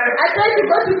work. I tried to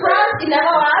go to France, it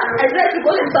never worked. I tried to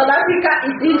go to South Africa,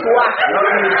 it didn't work.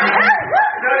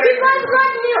 Because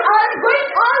God knew I was going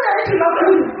all the way to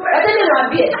Nakuru. But then you are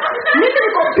here. Maybe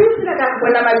the computer that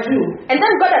when I'm a Jew. And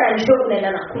then God had showed me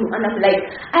Nakuru. And I'm like,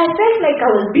 I felt like I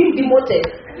was being demoted.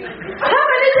 How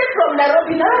many days from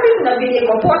Nairobi? Nairobi could have been a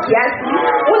comport, yes.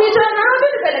 When you turn Nairobi,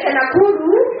 it's like a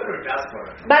Nakuru.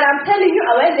 But I'm telling you,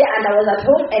 I went there and I was at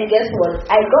home, and guess what?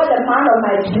 I got the man of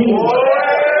my dreams.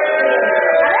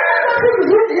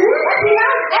 And he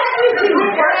has everything.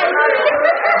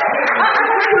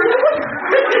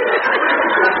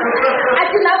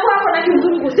 Atinakuwa ako na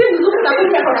kizungu, si mzungu na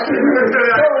kuja ako na kizungu.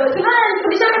 So, tunaona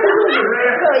nifundishana kizungu.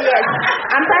 So, yes,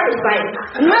 I'm satisfied.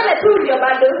 Nywele tu ndio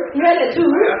bado, nywele tu.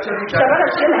 Tutabana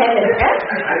tukienda heaven,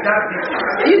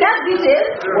 You got dishes?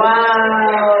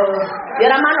 Wow.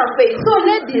 You're a man of faith. So,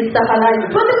 ladies, tafadhali.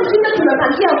 Tuanze kushinda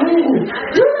tunapangia Mungu.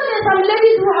 Do you know there's some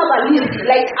ladies who have a list,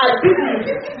 like a big list?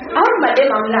 How madam,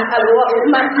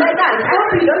 my dad,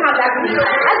 hope you don't have that list.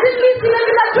 As if list, you know,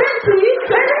 20.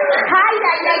 Hi,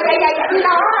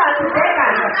 ninaona tuteka.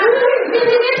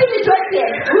 Mimi ni 20.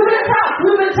 We will talk.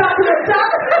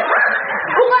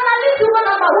 Unaona list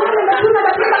unaona mahumu umetuna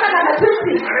bataka na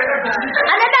 20.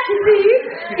 Anaenda kisi,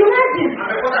 imagine.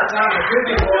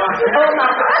 Oh my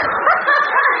God.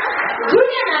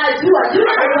 Junior anajua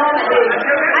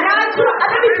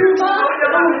hata vituma.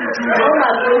 Oh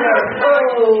my goodness.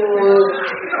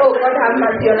 Oh God have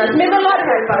mercy on us. May the Lord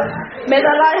help us.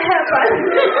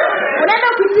 Unaenda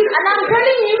kutik, and I'm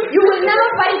telling you, you will never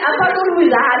find a person who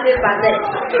is 100%.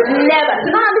 Never.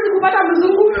 Tunaona mimi kupata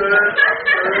mzungu.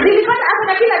 Nilipata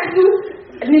hata kila kitu.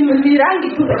 Ni rangi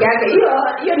tu peke yake.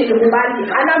 Hiyo nilikubali.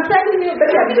 And I'm telling you,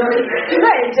 baby, I'm doing it. You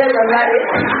know, enjoy your marriage.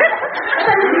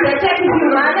 Hata nikitaka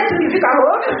kisimama tukifika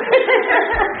home.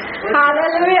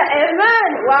 Hallelujah. Amen.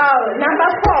 Wow. Number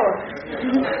 4.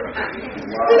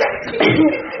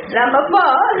 Number 4.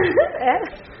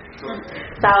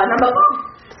 Sawa, number 4.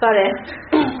 Sorry.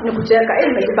 Nikucheka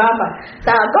nimejibamba.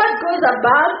 Sawa, God goes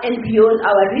above and beyond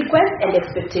our requests and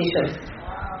expectations.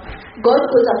 God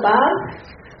goes above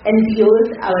and beyond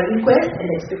our requests and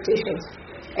expectations.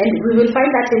 And we will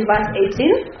find that in verse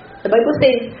 18. The Bible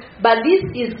says, but this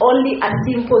is only a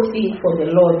simple thing for the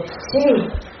Lord.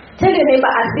 Tell your neighbor,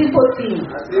 a simple thing.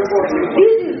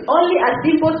 This is only a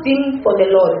simple thing for the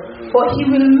Lord, for he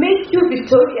will make you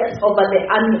victorious over the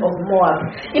army of Moab.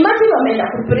 Imagine a man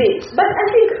to pray, but I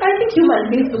think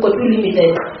human beings because we're limited.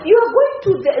 You are going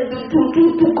to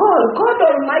God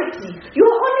Almighty. You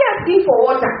are only asking for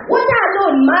water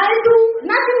alone,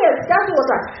 nothing else, just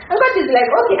water. And God God is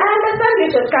like, okay, I understand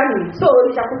your shortcoming, so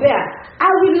I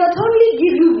will not only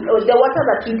give you the water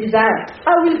that you desire,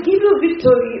 I will give you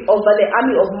victory over the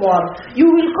army of Moab. You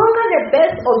will conquer the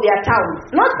best of their towns.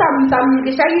 Not some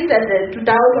Gishagi said to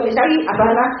towns or Gishagi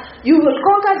Abana. You will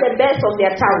conquer the best of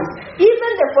their towns,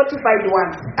 even the fortified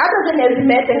ones. Other than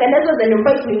Elzimet and other than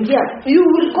India, you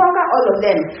will conquer all of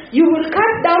them. You will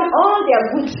cut down all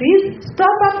their good trees,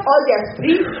 stop up all their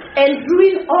streets, and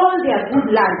ruin all their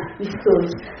good land with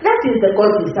stones. That is the God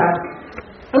we serve.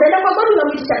 And it's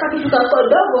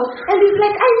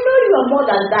like, I know you are more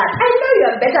than that. I know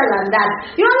you are better than that.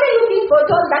 You're only looking for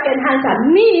tall, dark, and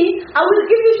handsome. Me, I will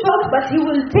give you short, but he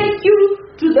will take you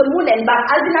to the moon and back.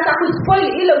 As in, I could spoil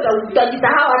it. You'll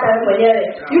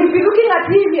be looking at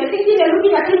him, you're thinking you're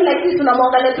looking at him like this, as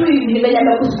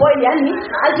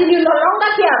in, you no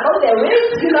longer care about the weight,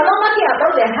 you no longer care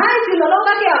about the height, you no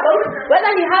longer care about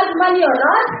whether he has money or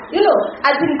not.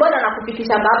 As in, God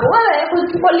anakufikisha babu.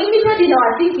 Because people limited in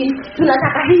our thinking,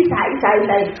 tunataka hii.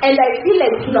 And I feel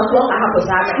like tunakuanga hapo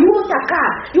sana. You want a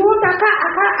car.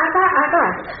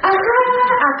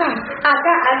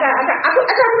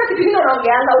 Aka kuna kitu kingine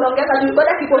unaongeanga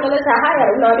tulikoda kikuongeleza haya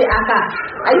unaambia aka.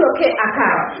 Are you okay aka?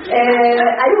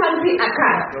 Are you hungry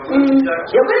aka?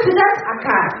 You're going to that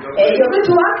aka. You're going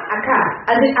to work aka.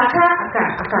 As in aka.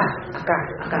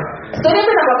 So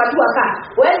never about tu aka.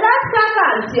 When that car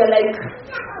comes, you're like,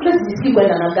 let's just keep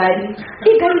going on a gari.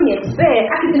 He can't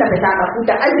expect akisina pesa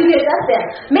mafuta. As in that's there.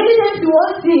 Many times you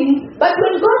want things, but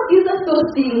when God gives us those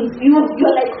things,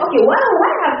 you're like, okay, why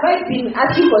have I been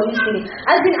asking for this thing?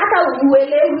 As in ata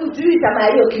will do it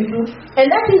amayo kitu. And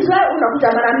that is why unakuta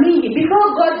mara mingi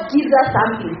before God gives us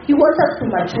something, he wants us to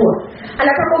mature. And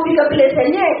atakapofika place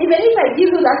yenyewe, even if I give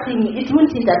you that thing, it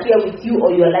won't interfere with you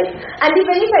or your life. And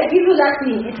even if I give you that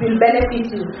thing, it will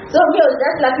benefit you. So me was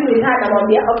just laughing with her and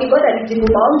namwambia, okay, God alijibu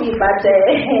maombi, but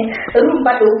room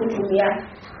bado hukutumia.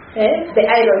 The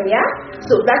iron, yeah?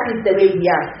 So that is the way we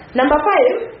are. Number 5,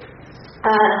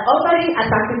 offering a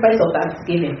sacrifice of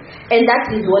thanksgiving. And that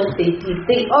is what they did.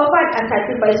 They offered a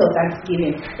sacrifice of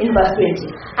thanksgiving in verse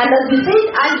 20. And as we said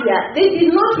earlier, they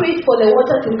did not wait for the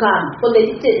water to come, for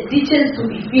the ditches to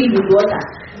be filled with water.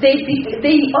 They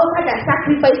offered a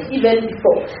sacrifice even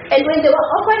before. And when they were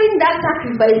offering that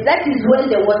sacrifice, that is when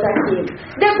the water came.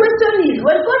 The question is,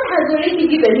 when God has already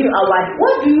given you a word,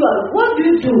 what do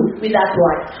you do with that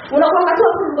word?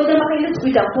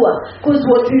 Because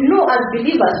what we know as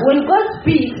believers, when God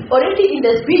speaks already in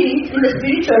the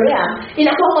spiritual realm,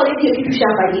 inakuwa already kitu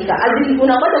shafanyika. As in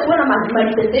unapata kuona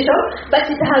manifestation, but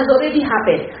it has already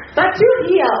happened. But you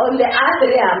here on the earth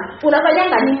realm,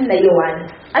 unafanyanga nini na hiyo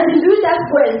word? And you do that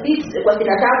go and sit kwa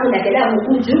kitatabu na kelea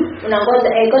mkuju, unangoja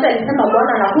God alisema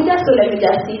Bwana anakuja, so let me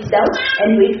just sit down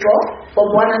and wait for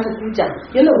Bwana to kuja.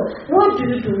 What do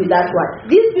you do with that word?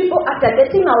 These people, after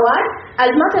getting a word,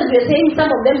 as much as we are saying some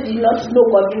of them did not know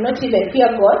God, did not even fear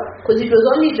God, because it was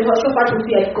only Jehoshaphat who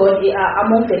feared God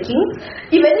among the kings.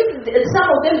 Even if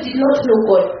some of them did not know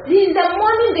God, in the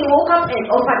morning they woke up and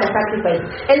offered a sacrifice.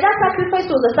 And that sacrifice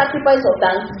was a sacrifice of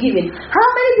thanksgiving. How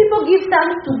many people give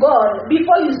thanks to God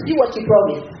before you see what He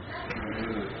promised?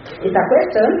 It's a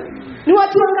question. When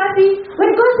God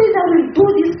says I will do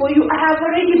this for you, I have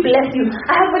already blessed you,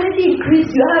 I have already increased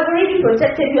you, I have already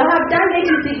protected you, I have done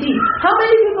ABCD. How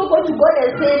many people go to God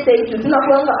and say thank you? Okay,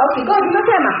 God, I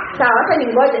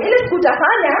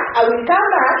will come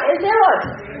back and say what?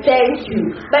 Thank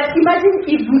you. But imagine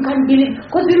if we can believe,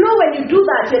 because when you do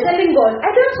that, you're telling God,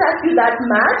 I don't trust you that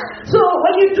much, so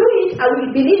when you do it, I will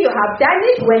believe you have done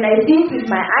it when I see it with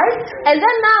my eyes, and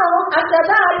then now, after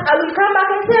that, I will come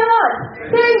back and say what?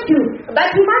 Thank you.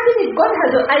 But imagine if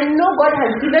I know God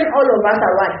has given all of us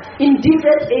a word in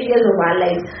different areas of our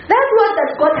lives. That word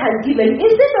that God has given,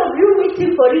 instead of you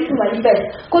waiting for it to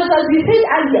manifest, because as we said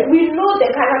earlier, we know the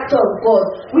character of God.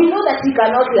 We know that He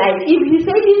cannot lie. If He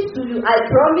said this to you, I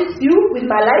promise you with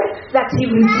my life that He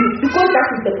will do it, because that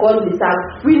is the God we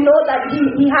serve. We know that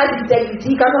He has integrity.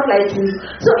 He cannot lie to you.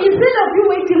 So instead of you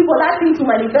waiting for that thing to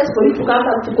manifest for you to come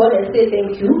back to God and say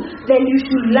thank you, then you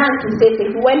should learn to say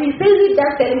thank you. When He says it,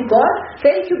 just telling God,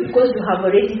 thank you because you have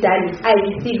already done it. I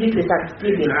receive it with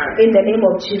thanksgiving in the name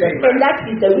of Jesus. And that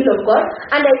is the will of God.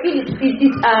 And I feel it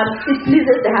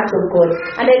pleases the heart of God.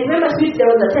 And I remember there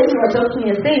was a time you were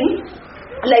talking and saying,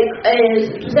 like,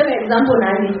 to give an example,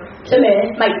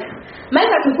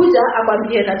 Mike akikuja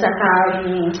akwambie nataka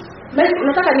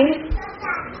nini?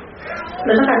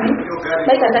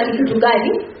 Mike ataki kitu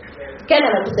gani? Kena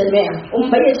anakusemea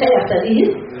umbaye chai after this,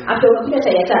 after unakunywa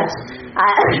chai ya tatu.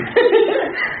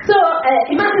 So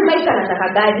imagine Mike anataka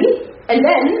gari, And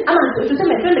then, to tell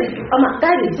my friend,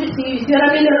 daddy, you're a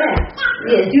millionaire.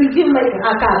 Yes, you'll give Mike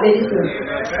a car very soon.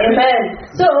 Amen.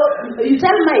 So, you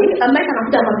tell Mike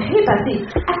anakuja kwa hey basi,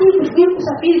 ati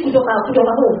kusafiri kutoka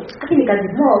home. Ati ni kazi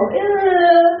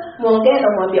mwongea na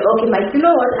mwambia, okay Mike, you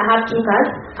know what, I have 2 cars,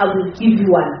 I will give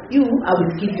you one. I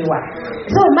will give you one.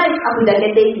 So Mike akuja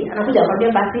daily, anakuja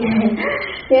mwambia basi,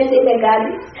 niende ile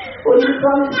gari,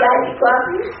 promise gari kwa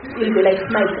you'll be like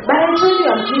Mike, but I told you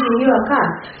I'm giving you a car.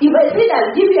 If I said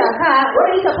I'll give you a car, what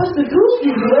are you supposed to do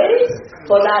is wait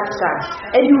for that car.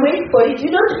 And you wait for it. You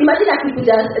don't imagine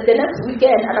akikuja the next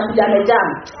weekend anakuja amejam.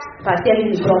 Pasi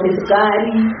ni promise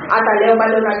gari, hata leo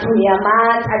bado natumia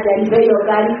mat, hajalipe hiyo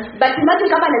gari. But imagine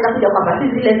kama anaweza kuja kwa pasi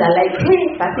zile za like,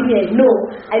 hey, pasi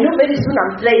I know very soon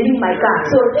I'm driving my car.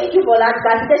 So thank you for that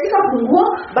car. Sitashika funguo,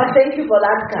 but thank you for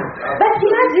that car. But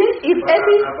imagine if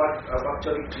every I've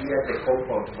actually cleared the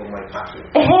compound for my parking.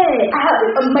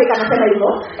 Mike anasema hivyo.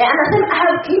 Anasema I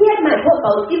have cleared my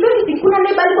compound. Even if kuna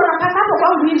neighbor alikuwa anapaka hapo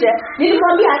kwangu nje,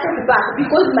 nilimwambia acha kupark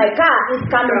because my car is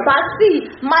coming past. See,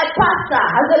 my pastor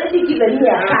has already given me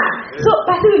a car. So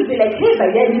pastor will be like, hey, by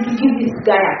then you need to give this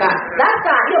guy a car. That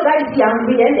car, your guy is young,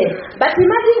 but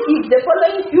imagine if the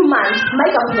following few months,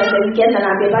 Mike akuja the weekend and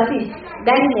I'm basi,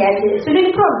 gari ni aje. So then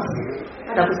he promise.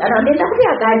 Anaambia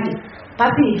nakupia gari.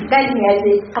 Papi, gari ni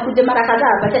aje. Akuje mara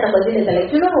kadhaa basi atakuwa zile za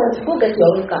like, you know what, go get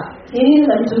your own car. Nini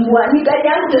unanisumbua? Ni gari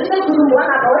yangu ndio sasa kusumbua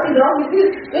hapa, what is wrong with you?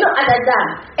 You know, at that.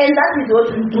 And that is what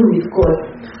we do with God.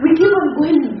 We keep on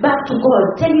going back to God,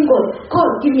 telling God,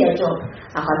 give me a job.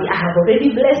 I have already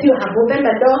blessed you, I have opened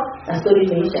the door, the story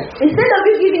finished. Instead of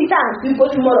you giving thanks, you go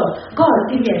tomorrow, God,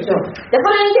 give me a job. The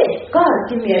following day, God,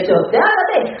 give me a job. The other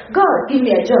day, God, give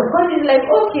me a job. God is like,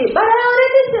 okay, but I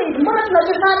already said, mbona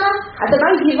tunachotana? Hata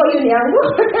nangi hivyo hiyo ni yangu.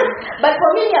 But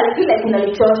for me, I feel like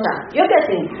inanichosha. You're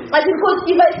getting? But because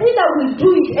if I say that I will do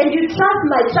it, and you trust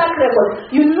my track record,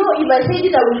 you know if I say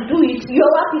that I will do it, your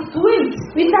work is to wait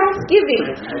with thanksgiving.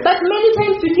 But many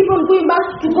times we keep on going back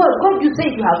to God. God, you say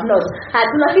you have not.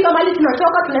 Tunafika mahali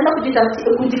tunachoka, tunaenda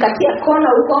kujikatia kona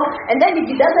huko, and then if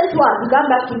it doesn't work, you come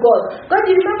back to God. God,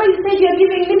 you remember you said you are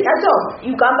giving me a job.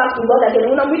 You come back to God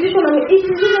again. Unamwitisha it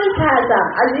is even harder.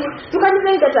 As you can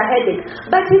even get a headache.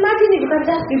 But imagine if you can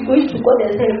just be going to God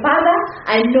and say, Father,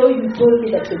 I know you told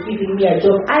me that you're giving me a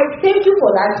job. I thank you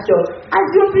for that job. As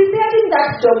you're preparing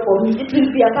that job for me, it will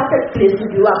be a perfect place to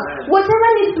be work. Whatever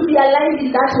needs to be aligned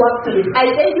in that workplace, I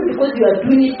thank you because you are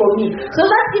doing it for me. So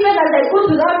that even as I go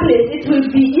to that place, it will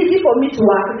be easy for me to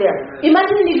work there.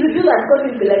 Imagine if you do that, God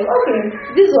will be like, okay,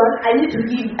 this one I need to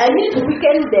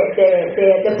weaken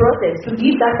the process to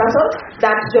give that person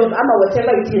that job ama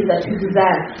whatever it is that you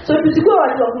desire. So tusikuwa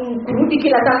watu wa kurudi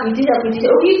kila saa kuitisha.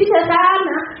 Ukiitisha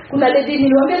sana, kuna lady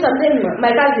niliwaambia something,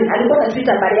 my cousin alikuwa na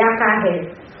Twitter Bariaka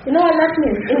Head. You know what that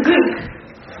means in Greek?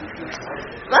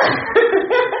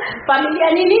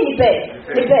 Familia nini nipe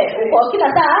kwa kila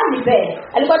saa nipe.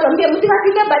 Alikuwa anatuambia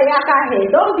msikafike Bariaka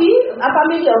Head, don't be a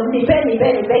family of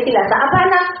nipe kila saa.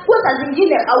 Hapana, kwa saa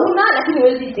zingine hauna lakini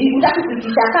wewe unataka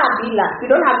kujitaka bila. You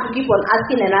don't have to keep on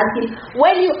asking and asking.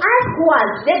 When you ask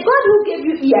once, the God who gave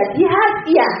you ears, he has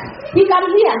ears. He can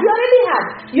hear. You already have.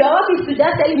 Your work is to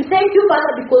just tell him, thank you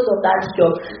Father because of that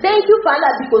job. Thank you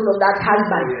Father because of that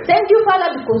husband. Thank you Father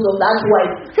because of that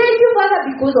wife. Thank you Father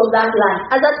because of that land.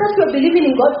 As a church we're believing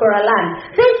in God for a land.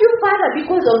 Thank you Father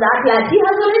because of that land. He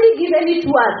has already given it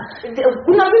to us.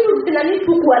 Kuna vitu tunani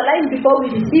to align before we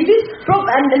receive it.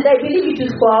 And I believe it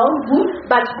is for our own good,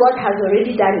 but God has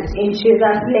already done it in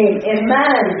Jesus' name.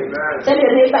 Amen. Tell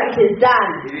your neighbor it is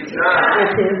done.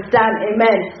 It is done.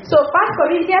 Amen. So 1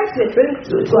 Corinthians, we're going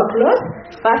to a close.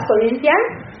 1 Corinthians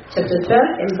chapter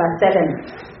 12 and verse 7.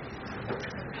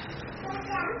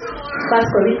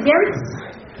 1 Corinthians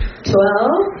 12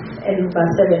 and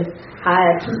verse 7.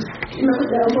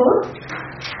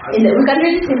 We can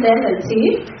read it in there and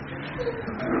see.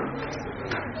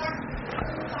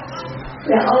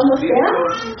 We are almost there.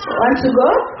 Want to go?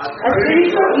 A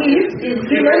spiritual gift is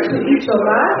given to each of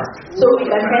us so we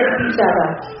can help each other.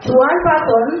 To one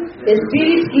person, the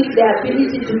Spirit gives the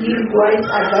ability to give wise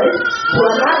advice. To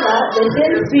another, the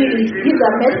same Spirit gives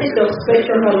a message of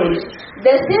special knowledge.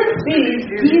 The same Spirit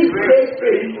gives great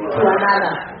faith to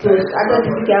another. To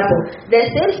be careful. The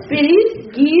same Spirit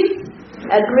gives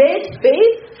a great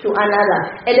faith to another.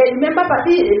 And I remember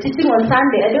teaching on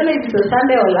Sunday, I don't know if it was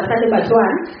Sunday or last Sunday but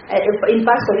one, in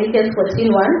 1 Corinthians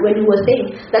 14:1, when he was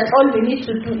saying that all we need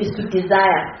to do is to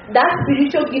desire that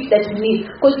spiritual gift that you need.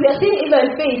 Because we are seeing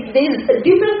even faith, there is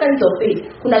different kinds of faith.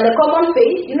 Kuna the common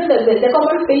faith, the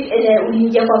common faith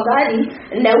uliingia kwa gari,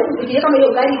 na ukiingia kama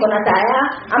hiyo gari iko na taya,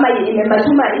 ama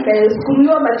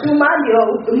imesukuniwa machuma, ndio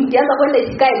mkianza kwenda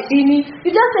isikae chini.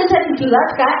 You just entered into that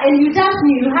car and you just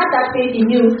knew, you had that faith in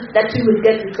you that you would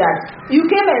get to church. You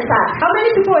came and sat. How many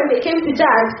people when they came to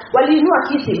church, waliinua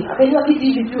kiti, akainua kiti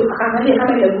hivi juu, akaangalia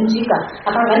kama inavunjika,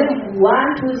 akaangalia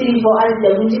 1, 2, 3, 4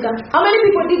 hazijavunjika. How many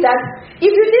people did that?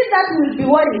 If you did that, you will be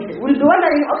worried. We'll be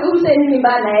wondering, okay, who said nini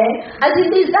bana As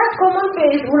it is that common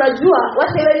faith, unajua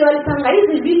wase wenye walipanga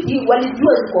hizi viti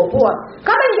walijua ziko poa.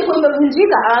 Kama ingekuwa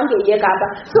imevunjika angeiweka hapa.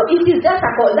 So it is just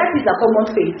that is a common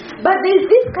faith. But there is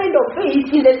this kind of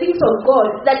faith in the things of God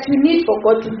that you need for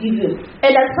God to give you.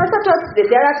 And as Pastor taught the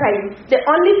other time, the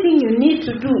only thing you need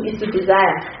to do is to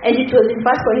desire. And it was in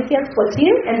 1 Corinthians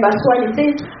 14 and verse 1, it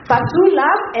says, pursue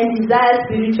love and desire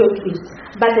spiritual gifts,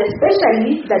 but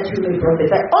especially that you may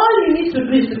prophesy. All you need to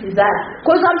do is to desire.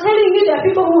 Because I'm telling you, there are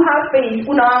people who have faith,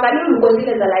 unaangalia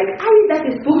ulugozile za like, that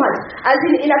is too much. As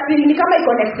in a feeling kama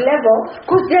iko next level,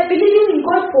 because they are believing in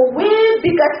God for way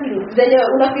bigger things than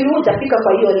unafeel hujafika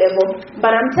kwa hiyo level.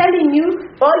 But I'm telling you,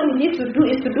 all you need to do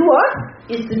is to do what?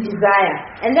 Is to desire.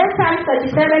 And then Psalm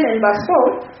 37 and verse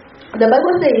 4, the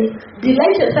Bible says,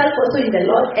 delight yourself also in the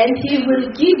Lord, and He will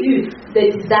give you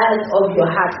the desires of your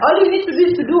heart. All you need to do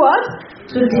is to do what?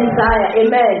 To desire.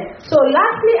 Amen. So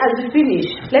lastly, as we finish,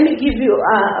 let me give you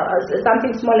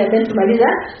something small and then to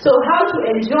Marisa. So how to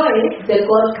enjoy the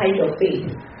God kind of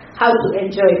faith. How to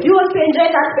enjoy it. Do you want to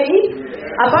enjoy that faith?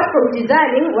 Apart from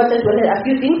desiring, what is a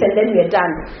few things and then we're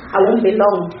done. I won't be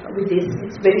long with this.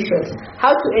 It's very short.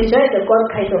 How to enjoy the God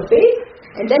kind of faith.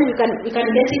 And then we can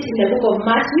get it in the book of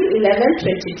Matthew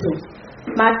 11:22.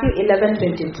 Matthew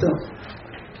 11:22.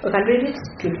 We can read it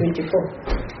to 24.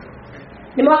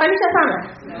 Nimewakanisha sana?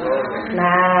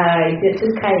 Nice, you're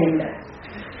too kind.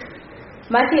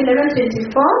 Matthew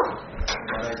 11:24.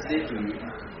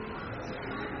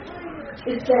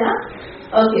 It's there?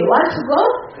 Okay, want to go?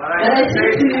 When I say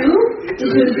to you, it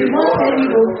will be more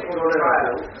terrible.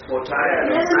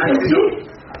 11:20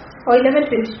 or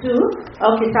 11:22.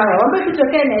 Okay, Sarah, want me to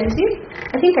talk NLT?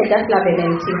 I think I just love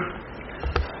NLT.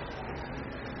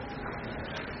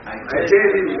 I tell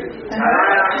you,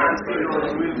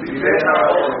 will be better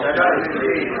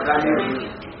than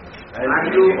you. And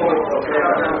you will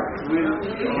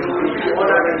be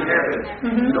honored in heaven.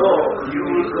 No, you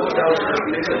will go down to the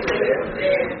place of death.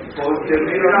 For the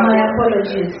miracle.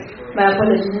 My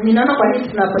apologies. Ninaona kwa nini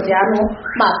tunapoteana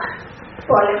mark.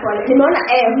 Pole. Nimeona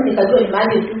nikajua ni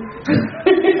mali tu.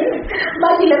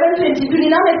 Mark 11:22.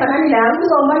 Ninaona ifanani na yangu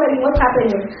so mbona what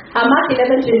happening? Mark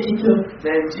 11:22.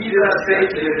 Then Jesus said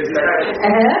to the disciples,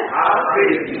 have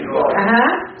faith in God.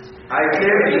 I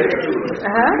tell you the truth. You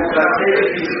can take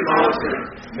this mountain.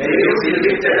 May it be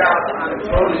lifted up and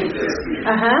thrown into the sea.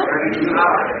 And it will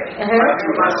happen. But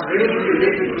you must really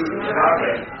believe it will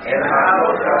happen. And have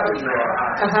all that in your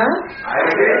heart. I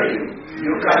tell you,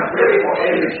 you can pray for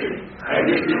anything. And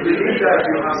if you believe that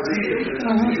you have received it, it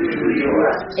will be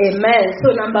yours. Amen. So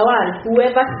number one,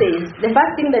 whoever says, the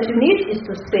first thing that you need is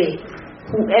to say.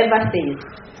 Whoever says.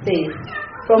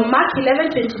 From Mark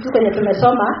 11:22 kwenye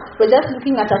tumesoma, we're just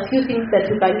looking at a few things that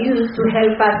you can use to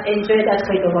help us enjoy that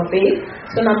kind of a faith.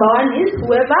 So number one is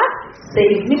whoever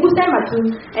says. Ni kusema tu,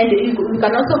 and you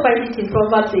can also find it in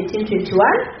Proverbs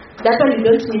 18:21. That one you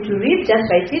don't need to read, just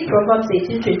write it. Proverbs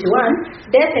 18:21.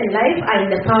 Death and life are in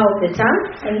the power of the tongue,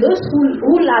 and those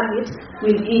who love it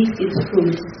will eat its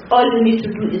fruit. All you need to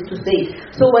do is to say it.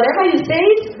 So whatever you say,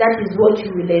 that is what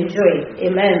you will enjoy.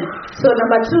 Amen. So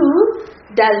number two,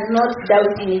 does not doubt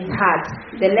in his heart.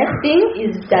 The next thing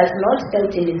is does not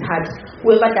doubt in his heart.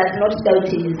 Whoever does not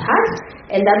doubt in his heart,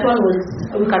 and that one was,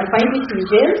 we can find it in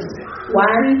James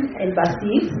 1 and verse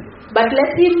 6. But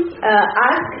let him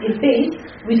ask in faith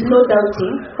with no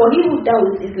doubting. For he who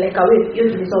doubts is like a wave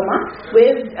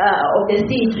of the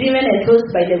sea driven and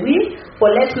tossed by the wind. For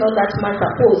let not that man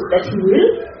suppose that he will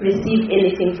receive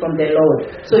anything from the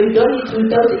Lord. So you don't need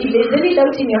to doubt. If there's any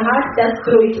doubt in your heart, just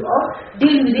throw it off.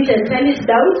 Deal with it and tell it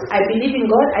doubt. I believe in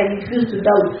God. I refuse to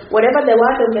doubt. Whatever the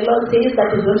word of the Lord says,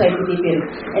 that is what I believe in.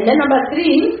 And then number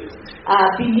three,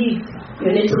 believe.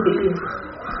 You need to believe.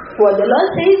 What the Lord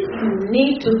says, you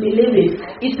need to believe it.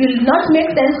 It will not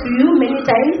make sense to you many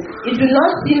times. It will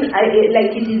not seem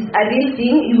like it is a real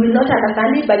thing. You will not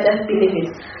understand it, but just believe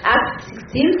it. Acts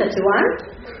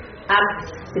 16:31.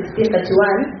 Acts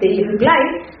 16:31, they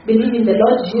replied, believe in the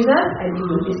Lord Jesus and you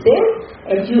will be saved,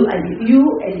 and you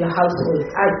and your household.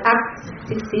 As Acts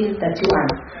 16:31.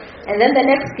 And then the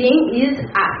next thing is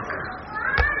ask.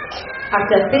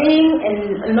 After saying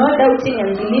and not doubting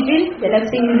and believing, the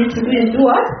next thing you need to do is do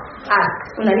what?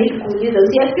 Ask. Una need kuuliza.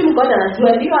 Usiassume God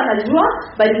anajua, ndio anajua,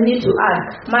 but you need to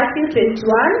ask. Matthew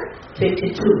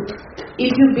 21:22.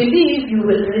 If you believe, you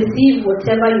will receive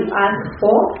whatever you ask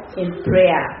for in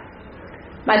prayer.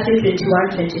 Matthew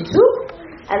 21:22.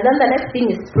 And then the next thing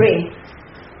is pray.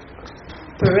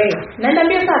 Pray. Naenda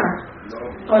mbio sana?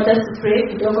 Or just pray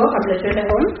kidogo kabla tuende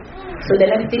home. So the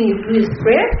next thing you do is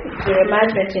pray. Jeremiah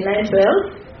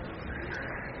 29:12.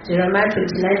 Jeremiah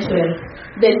 29:12.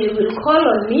 Then you will call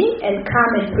on me and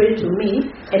come and pray to me,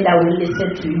 and I will listen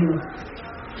to you.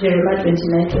 Jeremiah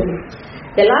 29:12.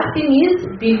 The last thing is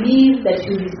believe that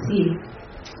you receive.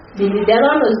 Believe. The other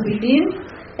one was believe,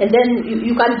 and then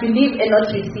you can believe and not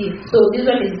receive. So this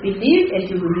one is believe and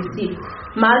you will receive.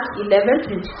 Mark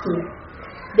 11:22.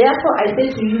 Therefore I say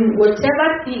to you, whatever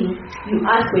thing you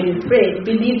ask when you pray,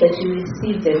 believe that you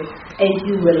receive them and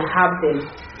you will have them.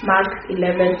 Mark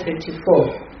 11:24.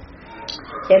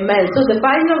 Amen. So the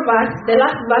final verse, the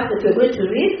last verse that we're going to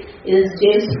read is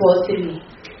James 4:3.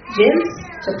 James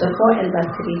chapter 4 and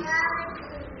verse 3.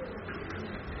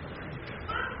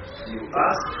 You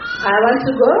ask. I want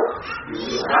to go.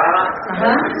 You ask.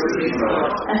 Uh-huh.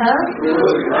 Uh-huh.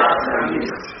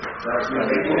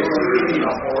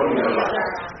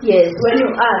 Yes, when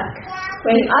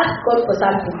you ask God for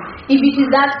something, if it is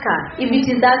that car, if it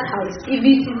is that house, if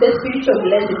it is the spiritual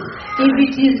blessings, if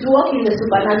it is to walk in the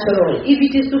supernatural, if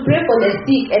it is to pray for the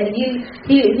sick and heal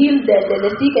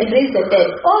the sick and raise the dead,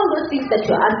 all those things that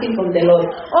you are asking from the Lord,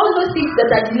 all those things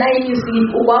that are denying you sleep,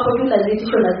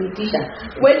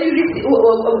 when you receive,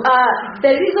 the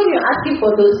reason you're asking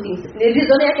for those things, the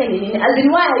reason as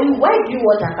in why do you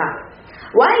want a car?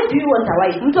 Why do you want a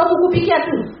wife? Mtu akukupikia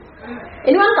tu.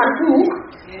 Anyone can cook.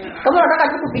 Kama unataka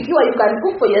tu kupikiwa, you can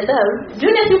cook for yourself.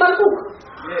 Junior, you can cook.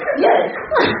 Yes.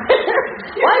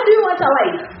 Why do you want a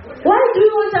wife? Why do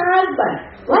you want a husband?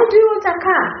 Why do you want a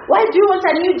car? Why do you want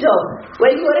a new job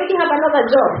when you already have another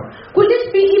job? Could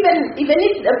it be even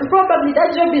if probably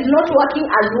that job is not working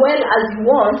as well as you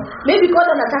want? Maybe God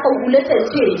anataka ulete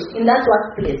change in that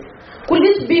workplace. Could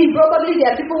it be probably there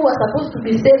are people who are supposed to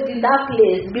be saved in that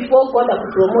place before God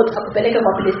promote akupeleke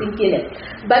kwa place ingine?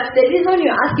 But the reason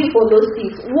you're asking for those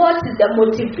things, what is the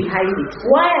motive behind it?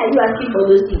 Why are you asking for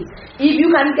those things? If you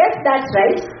can get that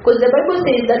right, because the Bible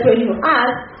says that when you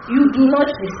ask, you do not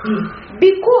receive.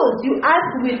 Because you ask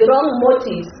with wrong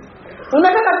motives.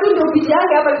 Unataka tu ndio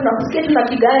ukijiange hapa tunakusikia tuna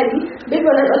kigari, bibi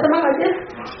wanasema aje?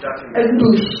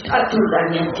 Dush, atu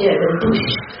ndani ya kile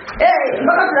dush.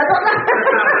 Mpaka tunatoka.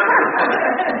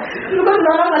 Tulikuwa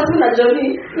tunaona mtu na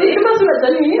Johnny. Ni kama tuna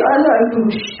Johnny ana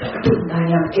dush, atu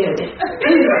ndani ya kile.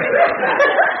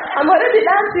 I'm already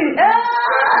dancing.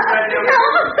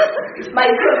 My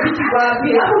God, bichi wapi?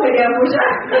 Hapo umeniangusha.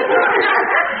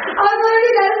 I'm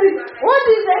already dancing. What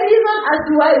is the reason as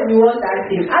to why we want that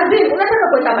thing? As in, unataka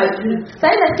kwenda majuzi.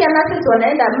 Sasa nasikia nurses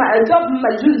wanaenda job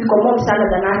majuzi kwa mob sana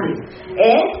za nurses.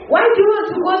 Why do you want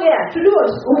to go there? To do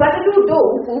what? Upate tu do,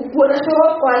 kuona show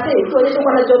off kwa ase, kuonyesha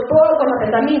kwa na job poa, kwa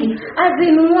pesa mingi. As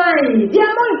in why? There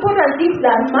are more important things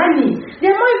than money.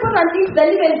 There are more important things than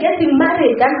even getting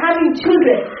married, than having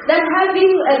children, than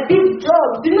having a big job,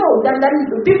 you know, than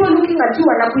people looking at you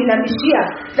and akuinamishia,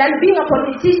 than being a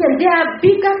politician. There are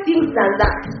bigger things than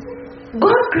that.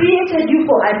 God created you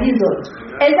for a reason,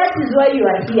 and that is why you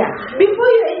are here. Before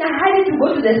you are in a hurry to go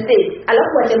to the States,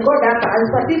 alafu wache God hapa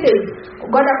as facilitate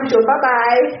God akusho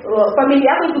bye, family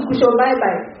yako kukusho bye.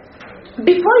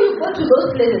 Before you go to those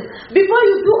places, before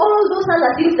you do all those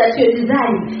other things that you're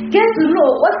desiring, get to know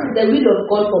what is the will of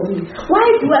God for me. Why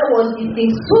do I want these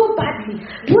things so badly?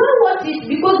 Do I want it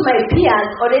because my peers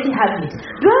already have it?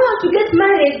 Do I want to get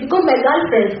married because my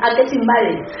girlfriends are getting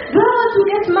married? Do I want to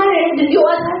get married ndio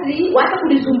wazazi wacha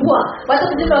kunisumbua, wacha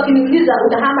kusema wakiniuliza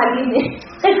utahama lini?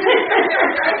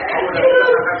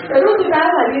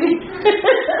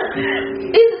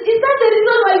 Is that the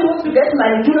reason why you want to get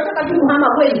married? Unataka tu kuhama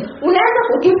kweli? Unaweza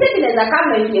ukimtengeneza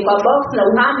kama hivi kwa box na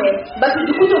uhame, but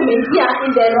ujikuta umeingia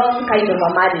in the wrong kind of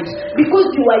a marriage because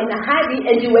you were in a hurry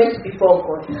and you went before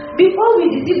God. Before we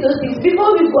receive those things,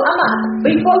 before we go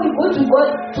to God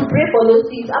to pray for those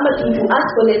things, to ask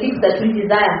for the things that we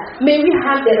desire, may we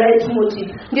have the right motive.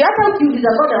 Ndio hata ukiuliza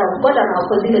God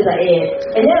anaokozile za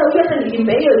enyewe huyo hata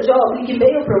nikimpe hiyo job, nikimpe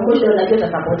hiyo promotion na jota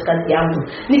support kazi yangu.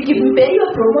 Nikimpe hiyo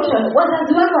promotion,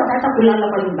 wazazi wako wataacha kulala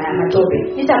kwa nyumba ya matope.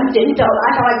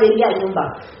 Hata wajengia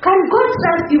nyumba. Can God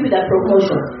trust you with a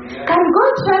promotion? Can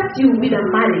God trust you with a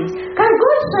marriage? Can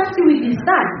God trust you with his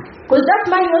son? Because that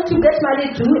man you want to get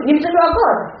married to, ni mtoto wa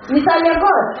God, ni son of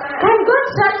God. Can God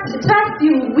trust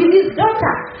you with his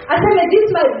daughter? I tell you, this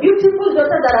is my beautiful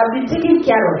daughter that I've been taking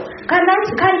care of.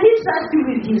 Can he trust you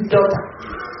with his daughter?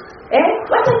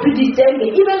 What have to discern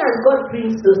me, even as God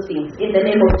brings those things in the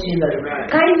name of Jesus.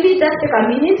 Kindly just take a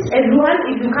minute, everyone,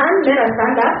 if you can, let us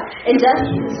stand up and just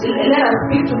let us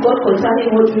speak to God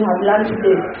concerning what we have learned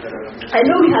today. I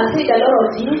know we have said a lot of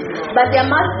things, but there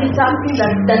must be something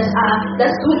that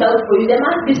stood out for you. There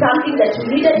must be something that you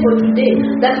needed for today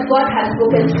that God has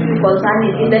spoken to you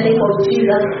concerning in the name of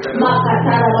Jesus.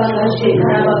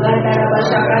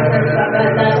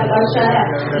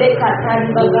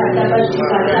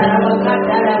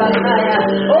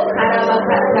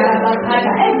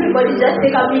 Everybody just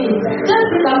take a minute. Just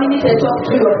take a minute and talk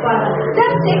to your Father.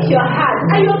 Just take your heart.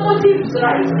 Are your motives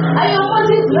right? Are your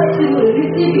motives right to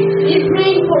receive it? Is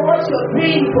praying for what you're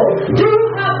praying for? Do you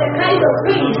have the kind of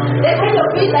faith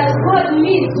that God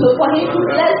needs for him to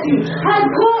bless you? Has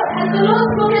the Lord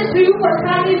spoken to you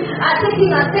concerning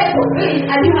taking a step of faith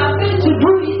and you have failed to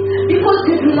do it because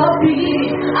you do not believe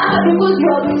it? Because you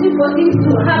are waiting for things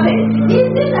to happen. Is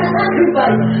it a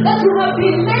sacrifice that you have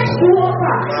been meant to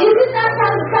offer? Is it that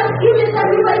thanksgiving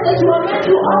sacrifice that you are meant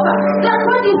to offer? That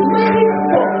God is waiting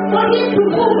for him to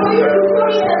move, for you to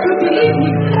know him, that you believe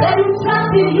him, that you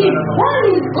trust in him. What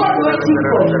is God waiting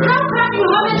for? How come you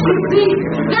haven't received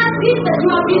that thing that you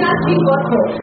have been asking God for?